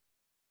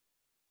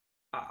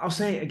I'll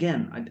say it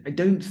again. I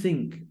don't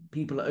think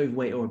people are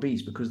overweight or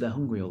obese because they're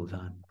hungry all the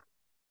time.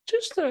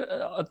 Just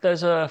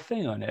there's a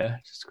thing on here.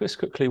 Just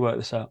quickly work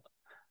this out.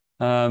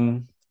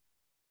 Um,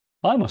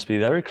 I must be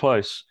very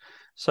close.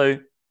 So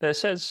it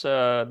says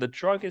the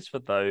drug is for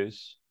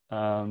those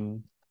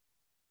who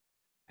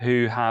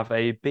have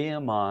a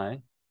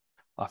BMI.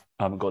 I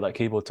haven't got that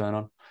keyboard turned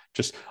on.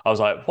 I was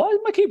like, why is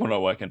my keyboard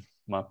not working?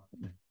 My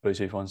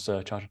Bluetooth one's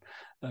charging.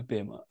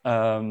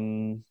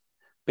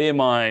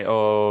 BMI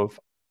of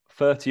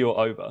 30 or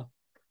over,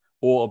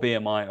 or a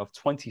BMI of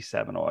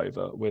 27 or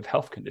over with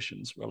health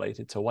conditions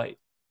related to weight.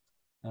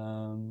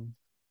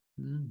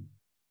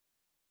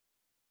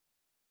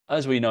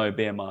 As we know,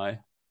 BMI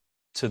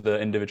to the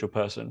individual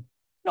person,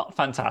 not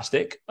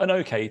fantastic, an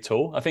okay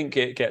tool. I think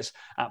it gets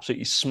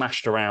absolutely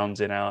smashed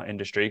around in our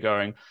industry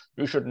going,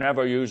 you should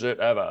never use it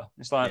ever.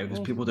 It's like,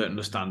 because people don't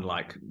understand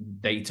like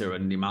data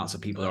and the amounts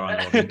of people that are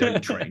involved who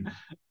don't train.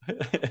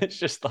 It's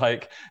just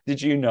like,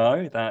 did you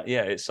know that?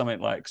 Yeah, it's something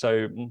like,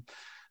 so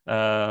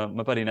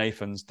my buddy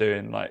Nathan's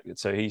doing like,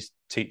 so he's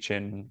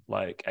teaching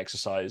like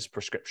exercise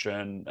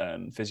prescription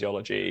and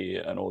physiology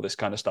and all this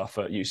kind of stuff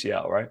at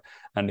UCL, right?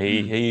 And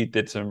he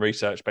did some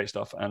research based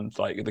off and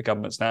like the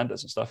government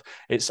standards and stuff.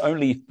 It's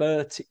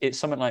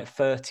something like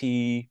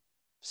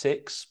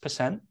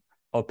 36%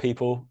 of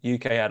people,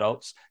 UK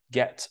adults,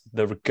 get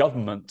the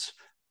government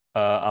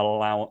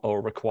allow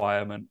or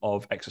requirement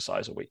of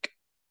exercise a week.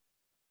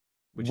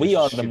 We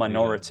are the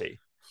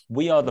minority.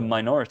 We are the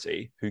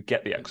minority who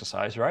get the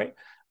exercise, right?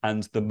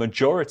 And the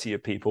majority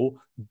of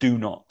people do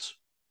not.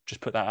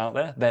 Just put that out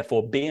there.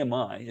 Therefore,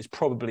 BMI is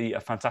probably a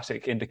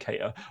fantastic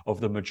indicator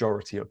of the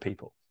majority of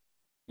people.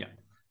 Yeah.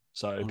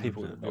 So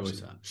people don't.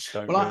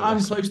 Well,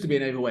 I'm close to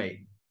being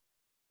overweight.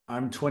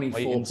 I'm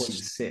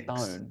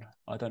 24.6.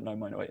 I don't know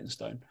my weight in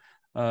stone.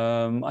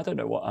 I don't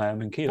know what I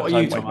am in kilos. What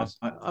are you, Tom?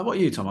 What are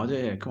you, Tom?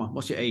 Yeah, come on.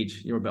 What's your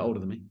age? You're a bit older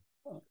than me.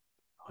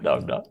 No,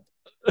 I'm not.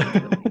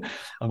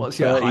 What's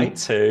your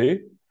height?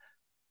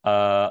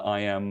 I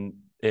am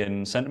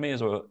in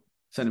centimeters or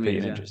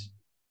centimeters, inches.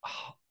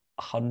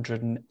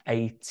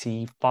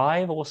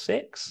 185 or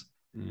 6.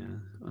 Yeah,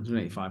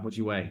 185. What do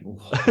you weigh?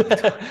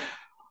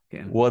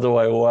 What do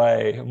I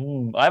weigh?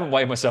 I haven't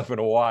weighed myself in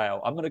a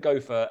while. I'm going to go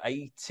for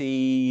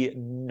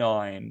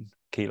 89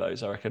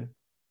 kilos, I reckon.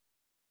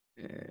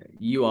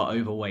 You are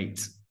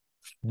overweight.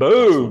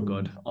 Boom.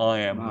 Good. I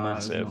am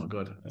massive. Not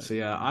good. So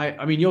yeah,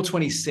 I mean, you're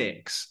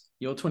 26.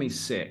 You're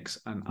 26,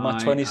 and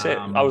I'm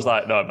 26. I was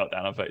like, no, I'm not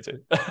down. I'm 32.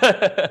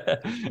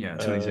 Yeah,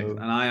 26,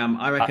 and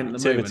I reckon at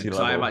the moment, because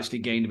I have actually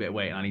gained a bit of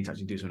weight, and I need to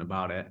actually do something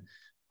about it.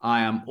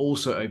 I am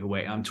also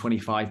overweight. I'm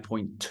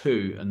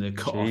 25.2, and the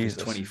cutoff is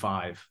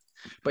 25.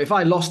 But if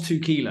I lost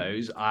 2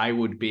 kilos, I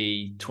would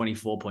be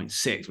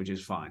 24.6, which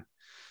is fine.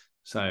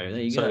 So there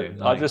you go.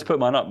 I've just put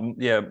mine up.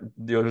 Yeah,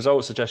 the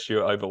results suggest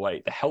you're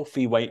overweight. The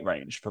healthy weight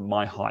range for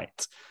my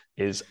height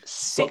is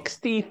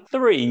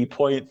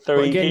 63.3 but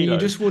again, kilos. You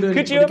just wouldn't.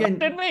 Could you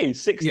imagine me?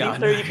 63. Yeah,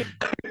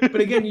 but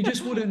again, you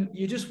just wouldn't.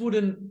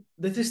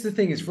 This is the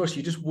thing is for us.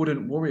 You just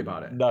wouldn't worry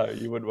about it. No,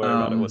 you wouldn't worry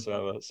about it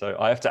whatsoever. So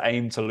I have to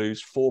aim to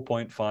lose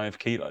 4.5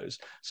 kilos.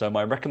 So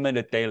my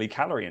recommended daily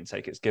calorie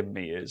intake it's given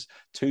me is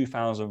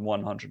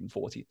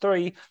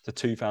 2,143 to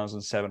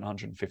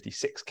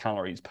 2,756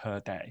 calories per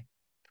day.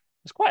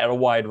 It's quite a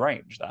wide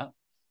range, that,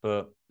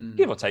 but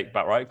give or take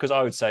about right. Because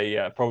I would say,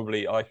 yeah,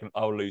 probably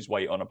I'll lose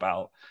weight on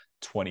about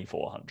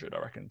 2,400, I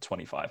reckon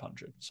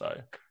 2,500. So,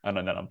 and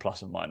then I'm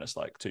plus and minus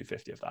like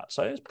 250 of that.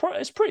 So it's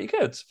pretty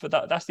good for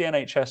that. That's the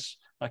NHS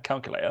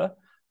calculator.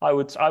 I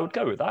would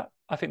go with that.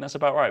 I think that's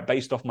about right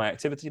based off my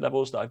activity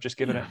levels that I've just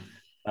given it,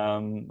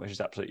 which is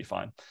absolutely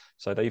fine.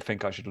 So they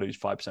think I should lose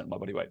 5% of my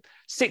body weight.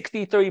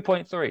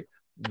 63.3.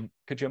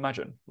 Could you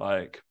imagine?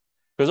 Like,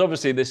 because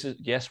obviously this is,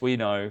 yes, we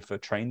know for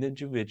trained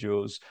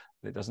individuals,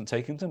 it doesn't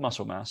take into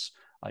muscle mass.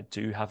 I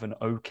do have an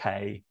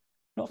okay,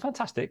 not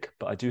fantastic,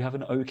 but I do have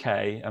an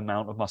okay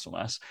amount of muscle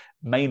mass,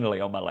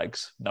 mainly on my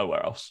legs,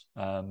 nowhere else.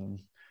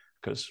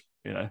 Because,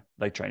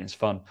 leg training is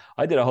fun.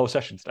 I did a whole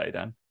session today,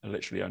 Dan,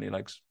 literally only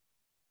legs.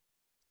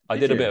 I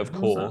did a bit of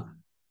core.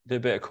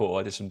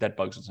 I did some dead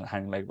bugs and some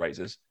hang leg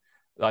raises.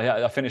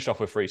 I finished off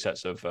with 3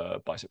 sets of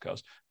bicep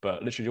curls,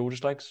 but literally all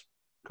just legs.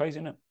 Crazy,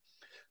 isn't it?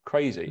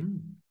 Crazy.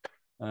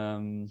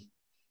 Yeah,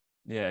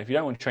 if you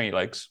don't want to train your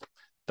legs,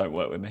 don't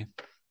work with me.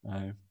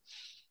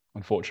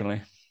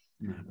 Unfortunately,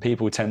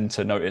 people tend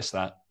to notice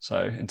that.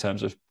 So in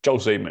terms of Joel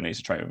Seaman needs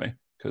to train with me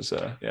because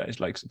his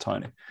legs are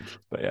tiny.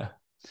 But yeah,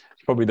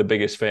 it's probably the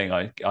biggest thing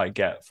I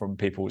get from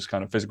people's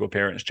kind of physical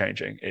appearance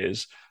changing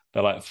is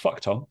they're like,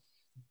 "Fuck, Tom,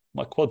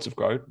 my quads have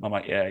grown." I'm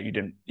like, "Yeah, you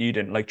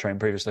didn't leg train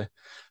previously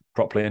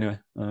properly anyway."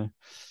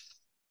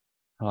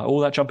 All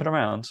that jumping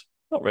around,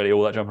 not really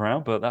all that jumping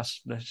around, but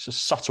that's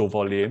just subtle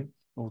volume.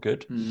 All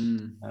good.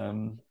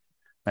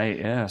 Mate,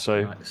 yeah. So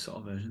I like this sort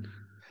of version.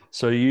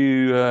 So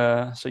you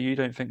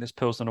don't think this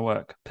pill's gonna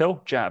work?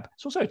 Pill, jab.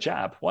 It's also a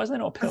jab. Why is there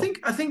not a pill?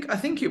 I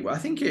think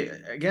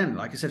it again,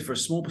 like I said, for a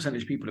small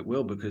percentage of people, it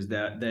will, because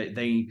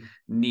they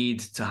need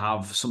to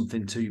have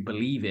something to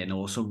believe in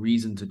or some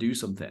reason to do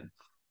something.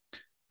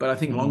 But I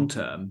think long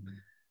term,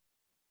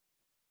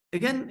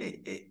 again,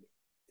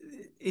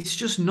 it's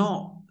just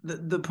not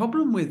the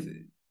problem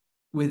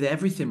with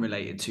everything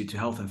related to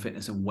health and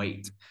fitness and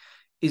weight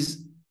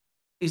is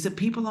that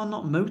people are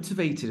not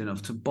motivated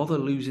enough to bother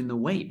losing the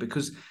weight,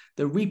 because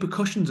the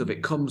repercussions of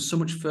it come so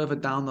much further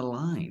down the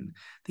line.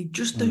 They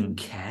just don't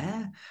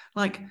care.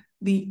 Like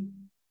the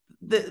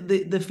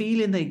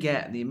feeling they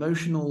get, the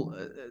emotional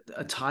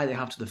tie they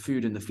have to the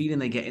food, and the feeling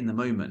they get in the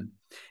moment.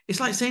 It's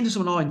like saying to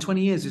someone, "Oh, in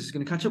 20 years, this is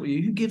going to catch up with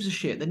you." Who gives a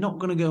shit? They're not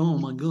going to go, "Oh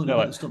my god, I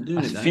better stop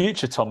doing it." Then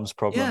future Tom's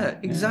problem. Yeah,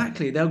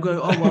 exactly. They'll go,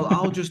 "Oh well,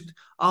 I'll just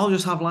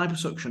have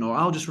liposuction, or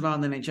I'll just rely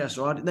on the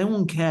NHS, or no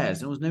one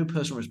cares. There was no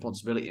personal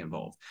responsibility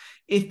involved."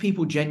 If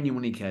people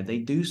genuinely care, they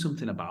do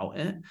something about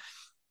it,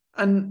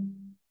 and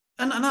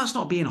that's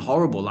not being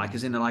horrible, like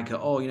as in like some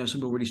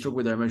people really struggle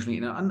with their emotional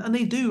eating, and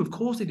they do, of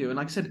course they do. And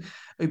like I said,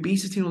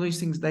 obesity and all those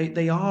things,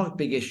 they are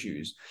big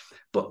issues.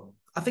 But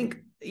I think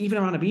even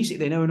around obesity,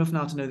 they know enough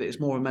now to know that it's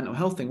more a mental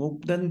health thing. Well,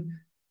 then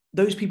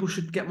those people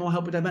should get more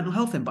help with their mental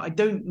health thing. But I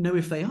don't know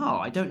if they are.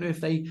 I don't know if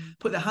they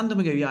put their hand up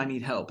and go, "Yeah, I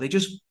need help." They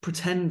just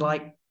pretend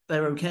like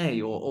they're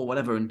okay or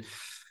whatever. And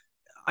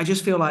I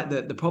just feel like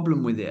the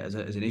problem with it as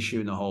an issue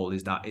in the whole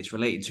is that it's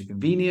related to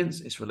convenience.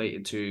 It's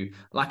related to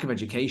lack of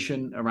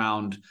education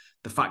around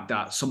the fact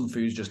that some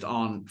foods just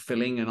aren't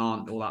filling and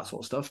aren't all that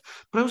sort of stuff.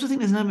 But I also think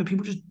there's an element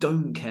people just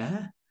don't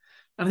care.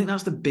 And I think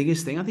that's the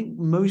biggest thing. I think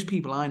most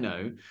people I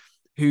know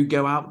who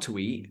go out to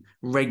eat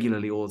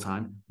regularly all the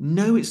time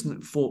know it's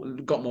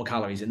got more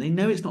calories and they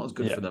know it's not as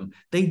good for them.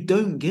 They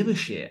don't give a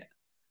shit.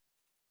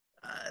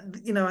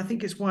 I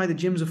think it's why the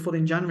gyms are full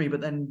in January, but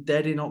then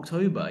dead in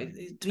October.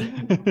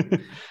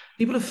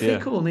 People are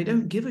fickle and they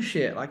don't give a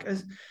shit. Like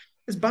as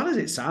bad as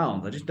it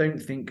sounds, I just don't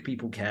think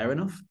people care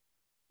enough.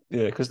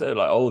 Yeah, because they're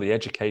like, "Oh, the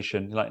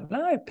education." Like,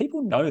 no,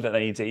 people know that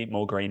they need to eat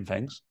more green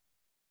things.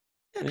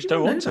 Yeah, they just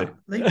don't want to.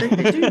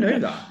 They do know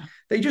that.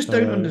 They just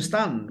don't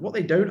understand. What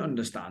they don't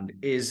understand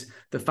is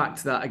the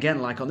fact that,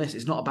 again, like on this,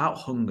 it's not about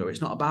hunger.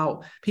 It's not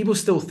about, people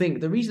still think,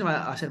 the reason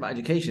I said about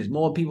education is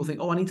more people think,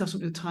 "Oh, I need to have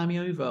something to tie me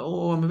over.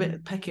 Oh, I'm a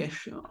bit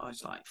peckish." Oh,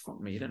 it's like, fuck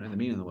me, you don't know the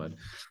meaning of the word.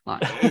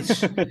 Like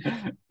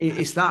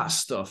it's that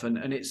stuff.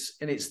 And it's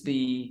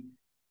the,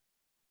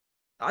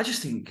 I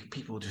just think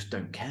people just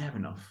don't care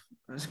enough.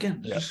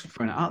 Again, just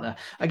throwing it out there.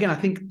 Again, I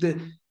think that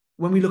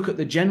when we look at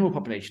the general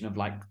population of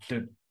like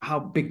how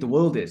big the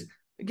world is,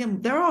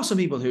 again, there are some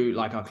people who,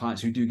 like our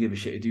clients, who do give a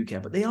shit, who do care,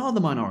 but they are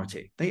the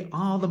minority. They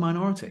are the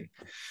minority.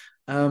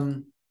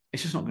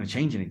 It's just not going to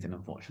change anything,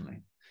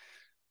 unfortunately.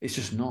 It's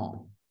just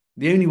not.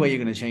 The only way you're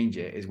going to change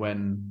it is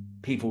when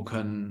people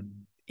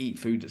can eat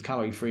food that's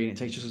calorie free and it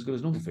tastes just as good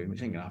as normal food,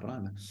 which ain't going to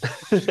happen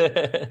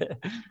either.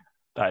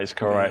 That is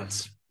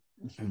correct.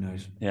 Who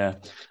knows? Yeah.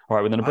 All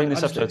right, we're going to bring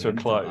this episode to a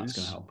close.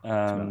 That's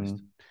going to help,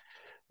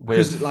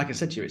 because, like I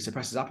said to you, it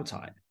suppresses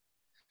appetite.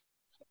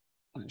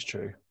 That's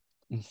true.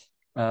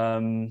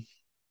 So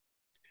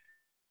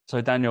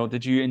Daniel,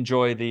 did you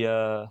enjoy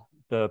the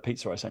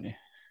pizza I sent you?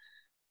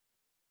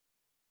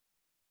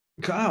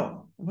 Cut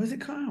out. Where's it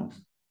cut out?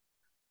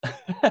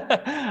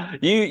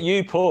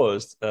 You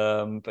paused,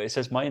 but it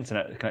says my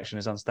internet connection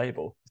is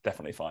unstable. It's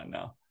definitely fine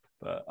now,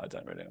 but I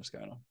don't really know what's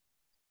going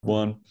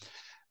on.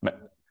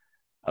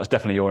 That was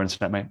definitely your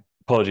internet, mate.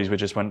 Apologies, we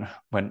just went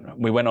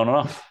on and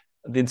off.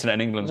 The internet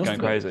in England's going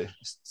crazy.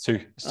 It's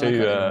too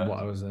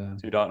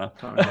dark now.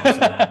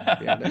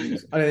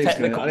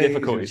 Technical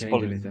difficulties.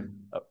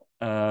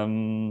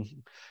 And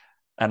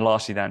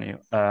lastly, Daniel,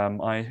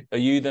 are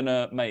you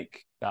gonna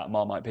make that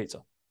Marmite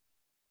pizza?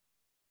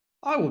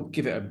 I will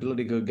give it a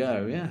bloody good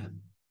go. Yeah,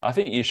 I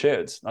think you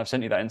should. I've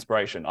sent you that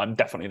inspiration. I'm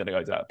definitely gonna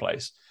go to that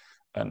place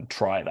and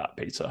try that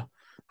pizza.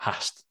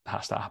 Has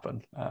to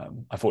happen.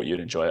 I thought you'd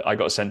enjoy it. I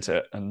got sent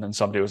it, and then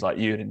somebody was like,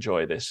 "You'd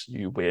enjoy this,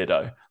 you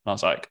weirdo." And I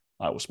was like,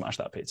 "I will smash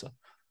that pizza,"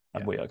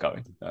 and we are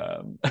going.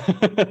 I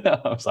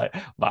was like,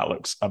 "That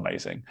looks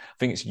amazing." I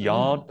think it's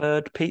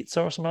Yardbird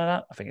Pizza or something like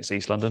that. I think it's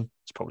East London.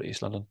 It's probably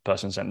East London.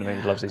 Person sent to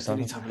me loves East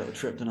London. I need to have a little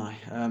trip, don't I?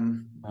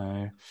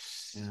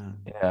 Yeah.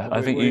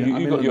 I think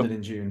you got your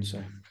in June,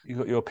 so you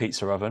got your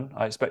pizza oven.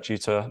 I expect you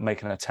to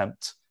make an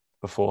attempt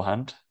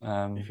beforehand.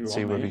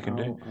 See what you can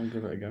do. I'll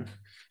give it a go.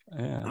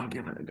 Yeah, I'll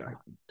give it a go.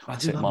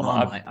 Classic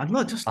Marmite. I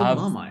love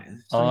Marmite.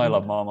 I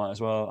love Marmite as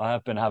well. I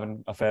have been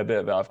having a fair bit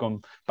of it. I've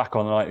gone back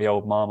on like the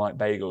old Marmite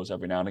bagels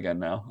every now and again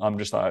now. I'm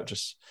just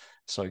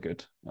so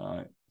good.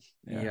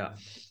 Yeah.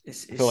 I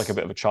feel like a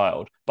bit of a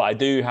child, but I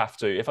do have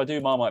to, if I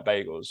do Marmite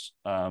bagels,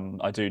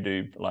 I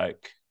do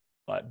like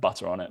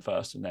butter on it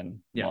first and then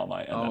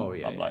Marmite.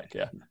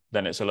 And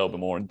then it's a little bit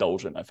more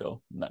indulgent, I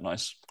feel, and that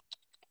nice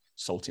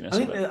saltiness.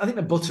 I think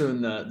the butter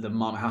and the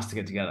Marmite has to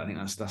get together. I think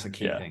that's a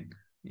key thing.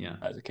 Yeah,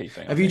 that's a key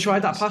thing. Have you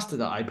tried that pasta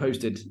that I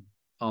posted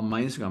on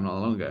my Instagram not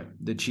long ago?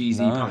 The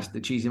cheesy pasta, the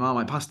cheesy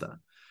Marmite pasta.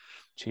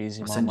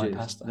 Cheesy I'll send Marmite you.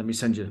 pasta. Let me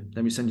send you.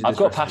 I've this got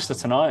recipe. pasta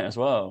tonight as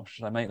well.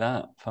 Should I make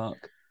that?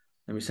 Fuck.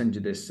 Let me send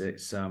you this. It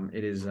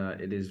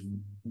is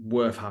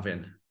worth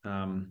having.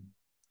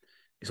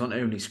 It's on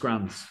Only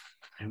Scrans.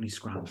 Only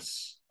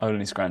Scrans.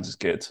 Only Scrans is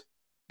good.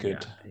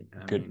 Good.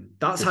 Yeah, good.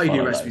 That's good how you do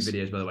follow recipe those.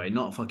 videos, by the way.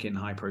 Not fucking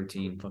high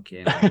protein.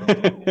 Fucking.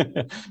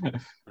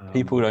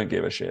 People don't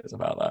give a shit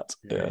about that.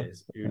 It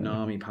is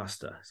Unami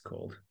pasta. It's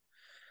called,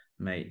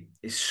 mate.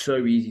 It's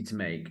so easy to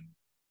make.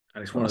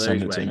 And it's one of those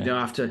where you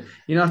don't have to,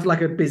 like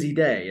a busy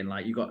day and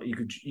like you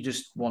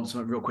just want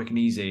something real quick and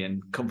easy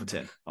and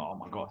comforting. Oh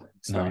my God.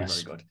 It's very,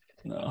 very good.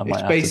 No, I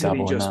might have to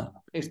dabble in that.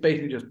 It's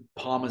basically just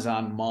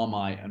Parmesan,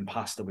 Marmite and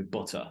pasta with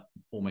butter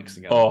all mixed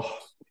together. Oh,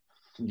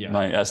 yeah.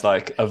 Mate, that's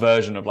like a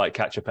version of like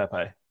cacio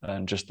pepe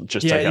and just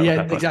take out the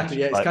pepper. Exactly.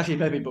 Yeah, it's like, cacio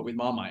pepe, but with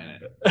Marmite in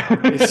it.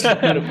 It's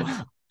incredible.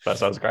 That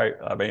sounds great.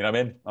 I mean, I'm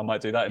in. I might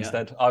do that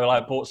instead.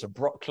 I bought some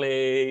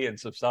broccoli and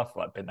some stuff.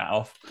 Like, bin that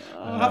off.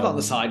 I'll have that on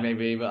the side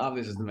maybe, but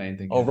this is the main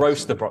thing. Or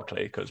roast the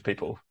broccoli because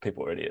people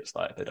are idiots.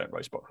 Like, they don't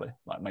roast broccoli.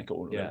 Like, make it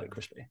all a little bit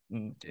crispy.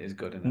 It is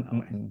good in that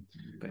way.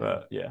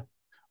 But yeah,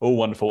 all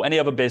wonderful. Any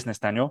other business,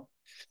 Daniel?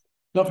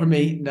 Not for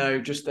me.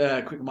 No. Just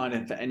a quick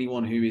reminder for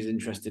anyone who is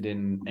interested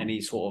in any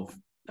sort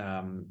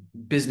of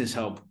business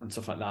help and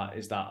stuff like that.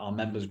 Is that our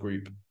members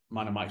group,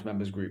 mine and Mike's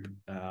members group.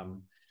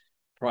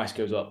 Price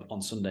goes up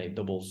on Sunday,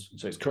 doubles.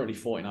 So it's currently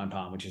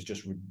 £49, which is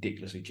just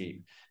ridiculously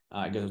cheap.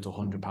 It goes up to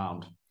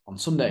 £100 on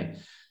Sunday.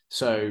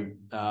 So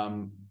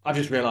I've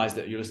just realised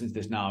that you're listening to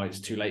this now.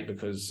 It's too late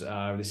because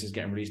this is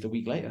getting released a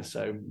week later.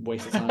 So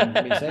waste of time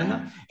me saying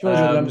that. If you want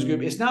to join the members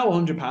group, it's now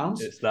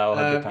 £100. It's now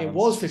 £100. It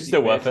was 50.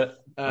 Still worth it.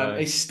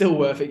 It's still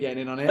worth it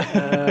getting in on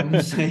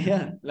it. So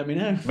yeah, let me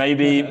know.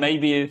 Maybe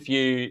if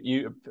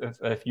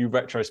you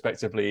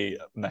retrospectively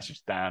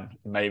message Dan,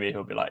 maybe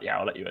he'll be like, yeah,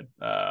 I'll let you in.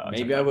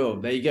 Maybe I will.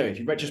 There you go. If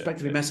you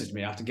retrospectively message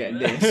me after getting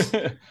this,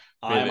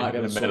 I might be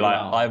able to sort you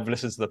out. I've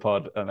listened to the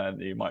pod, and then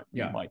you might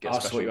get.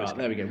 I'll sort you out.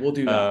 There we go. We'll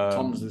do that.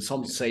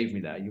 Tom's saved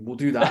me there. We'll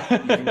do that. You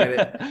can get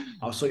it.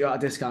 I'll sort you out a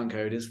discount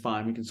code. It's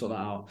fine. We can sort that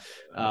out.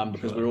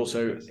 Because we're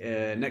also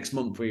next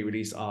month we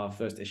release our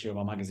first issue of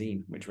our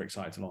magazine, which we're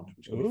excited to launch.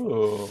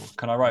 Ooh,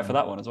 can I write for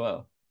that one as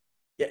well?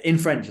 Yeah, in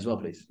French as well,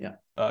 please. Yeah.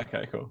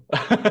 Okay, cool.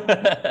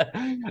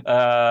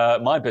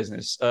 My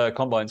business,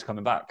 Combine's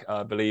coming back.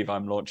 I believe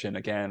I'm launching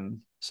again.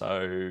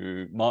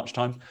 So March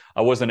time.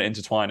 I was going to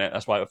intertwine it.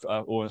 That's why I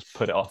always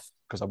put it off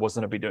because I was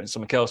going to be doing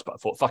something else, but I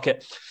thought, fuck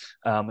it.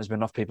 There's been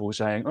enough people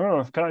saying,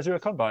 oh, can I do a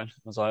Combine? I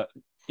was like,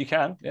 you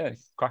can. Yeah,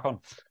 crack on.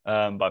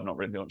 But I've not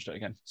really launched it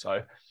again.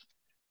 So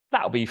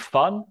that'll be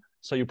fun.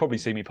 So you'll probably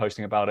see me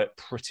posting about it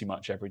pretty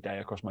much every day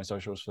across my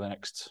socials for the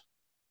next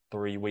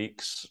 3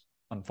 weeks,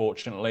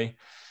 unfortunately.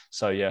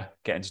 So yeah,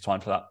 get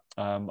intertwined for that,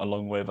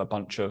 along with a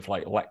bunch of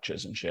like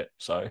lectures and shit.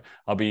 So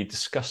I'll be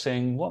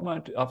discussing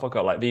I've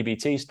got like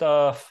VBT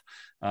stuff,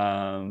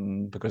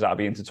 because that'll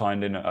be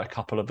intertwined in a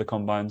couple of the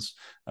combines.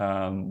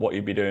 What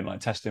you'd be doing,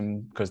 like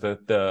testing, because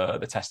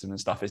the testing and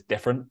stuff is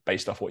different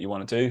based off what you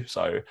want to do.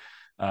 So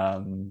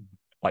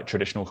like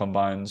traditional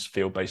combines,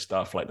 field-based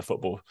stuff, like the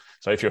football.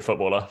 So if you're a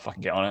footballer,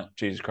 fucking get on it.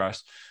 Jesus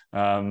Christ.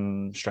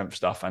 Strength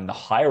stuff and the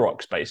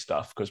Hyrox-based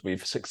stuff, because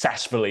we've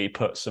successfully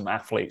put some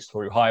athletes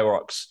through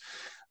Hyrox.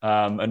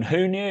 And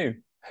who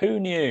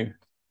knew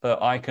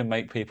that I can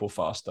make people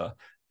faster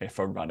if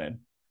I'm running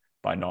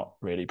by not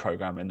really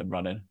programming them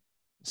running.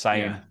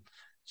 Same.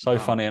 So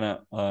funny, innit?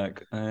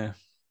 Like,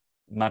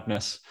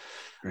 madness.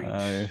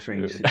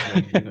 Strange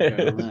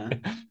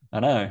situation. I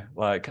know,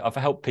 like I've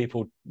helped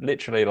people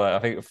literally, like I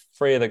think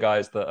 3 of the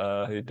guys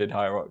that who did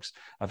Hyrox,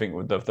 I think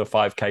with the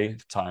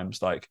 5K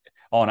times, like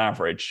on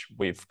average,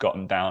 we've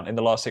gotten down in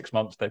the last 6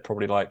 months. They're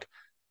probably like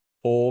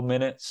 4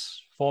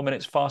 minutes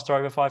faster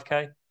over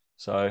 5K.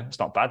 So it's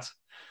not bad.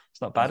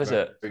 It's not bad, is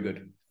it? Very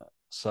good.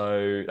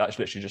 So that's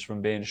literally just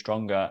from being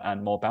stronger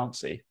and more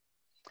bouncy,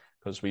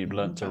 because we've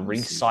learned to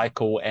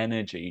recycle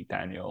energy,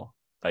 Daniel.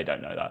 They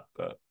don't know that,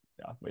 but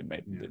yeah, we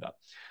made them do that.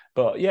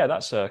 But yeah,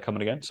 that's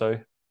coming again. So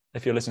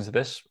if you're listening to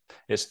this,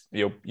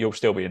 you'll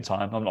still be in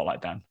time. I'm not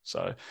like Dan,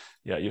 so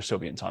yeah, you'll still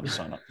be in time to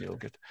sign up. You're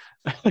good.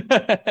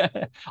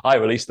 I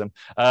released them,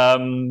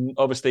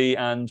 obviously,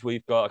 and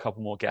we've got a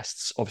couple more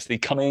guests, obviously,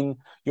 coming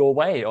your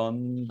way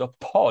on the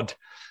pod,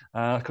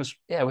 because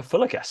we're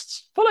full of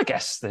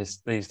guests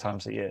these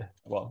times of year.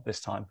 Well, this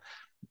time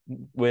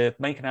we're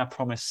making our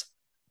promise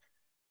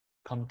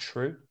come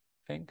true.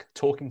 I think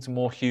talking to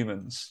more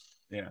humans.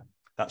 Yeah,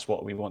 that's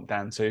what we want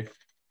Dan to.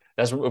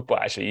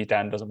 But actually,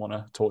 Dan doesn't want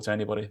to talk to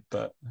anybody,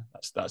 but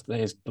that's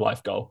his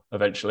life goal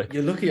eventually.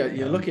 You're lucky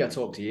I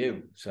talk to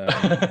you. So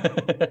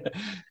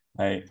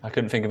hey, I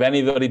couldn't think of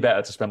anybody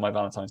better to spend my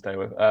Valentine's Day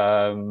with.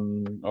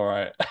 All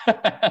right.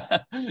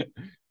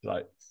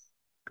 Like,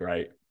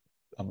 great.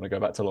 I'm gonna go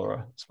back to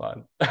Laura. It's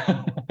fine.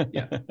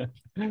 Yeah.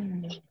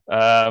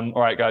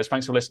 All right, guys.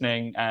 Thanks for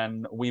listening,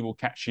 and we will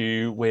catch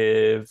you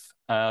with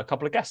a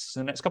couple of guests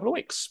in the next couple of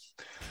weeks.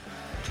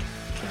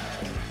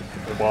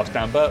 Whilst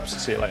Dan burps.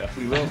 See you later.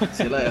 We will.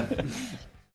 See you later.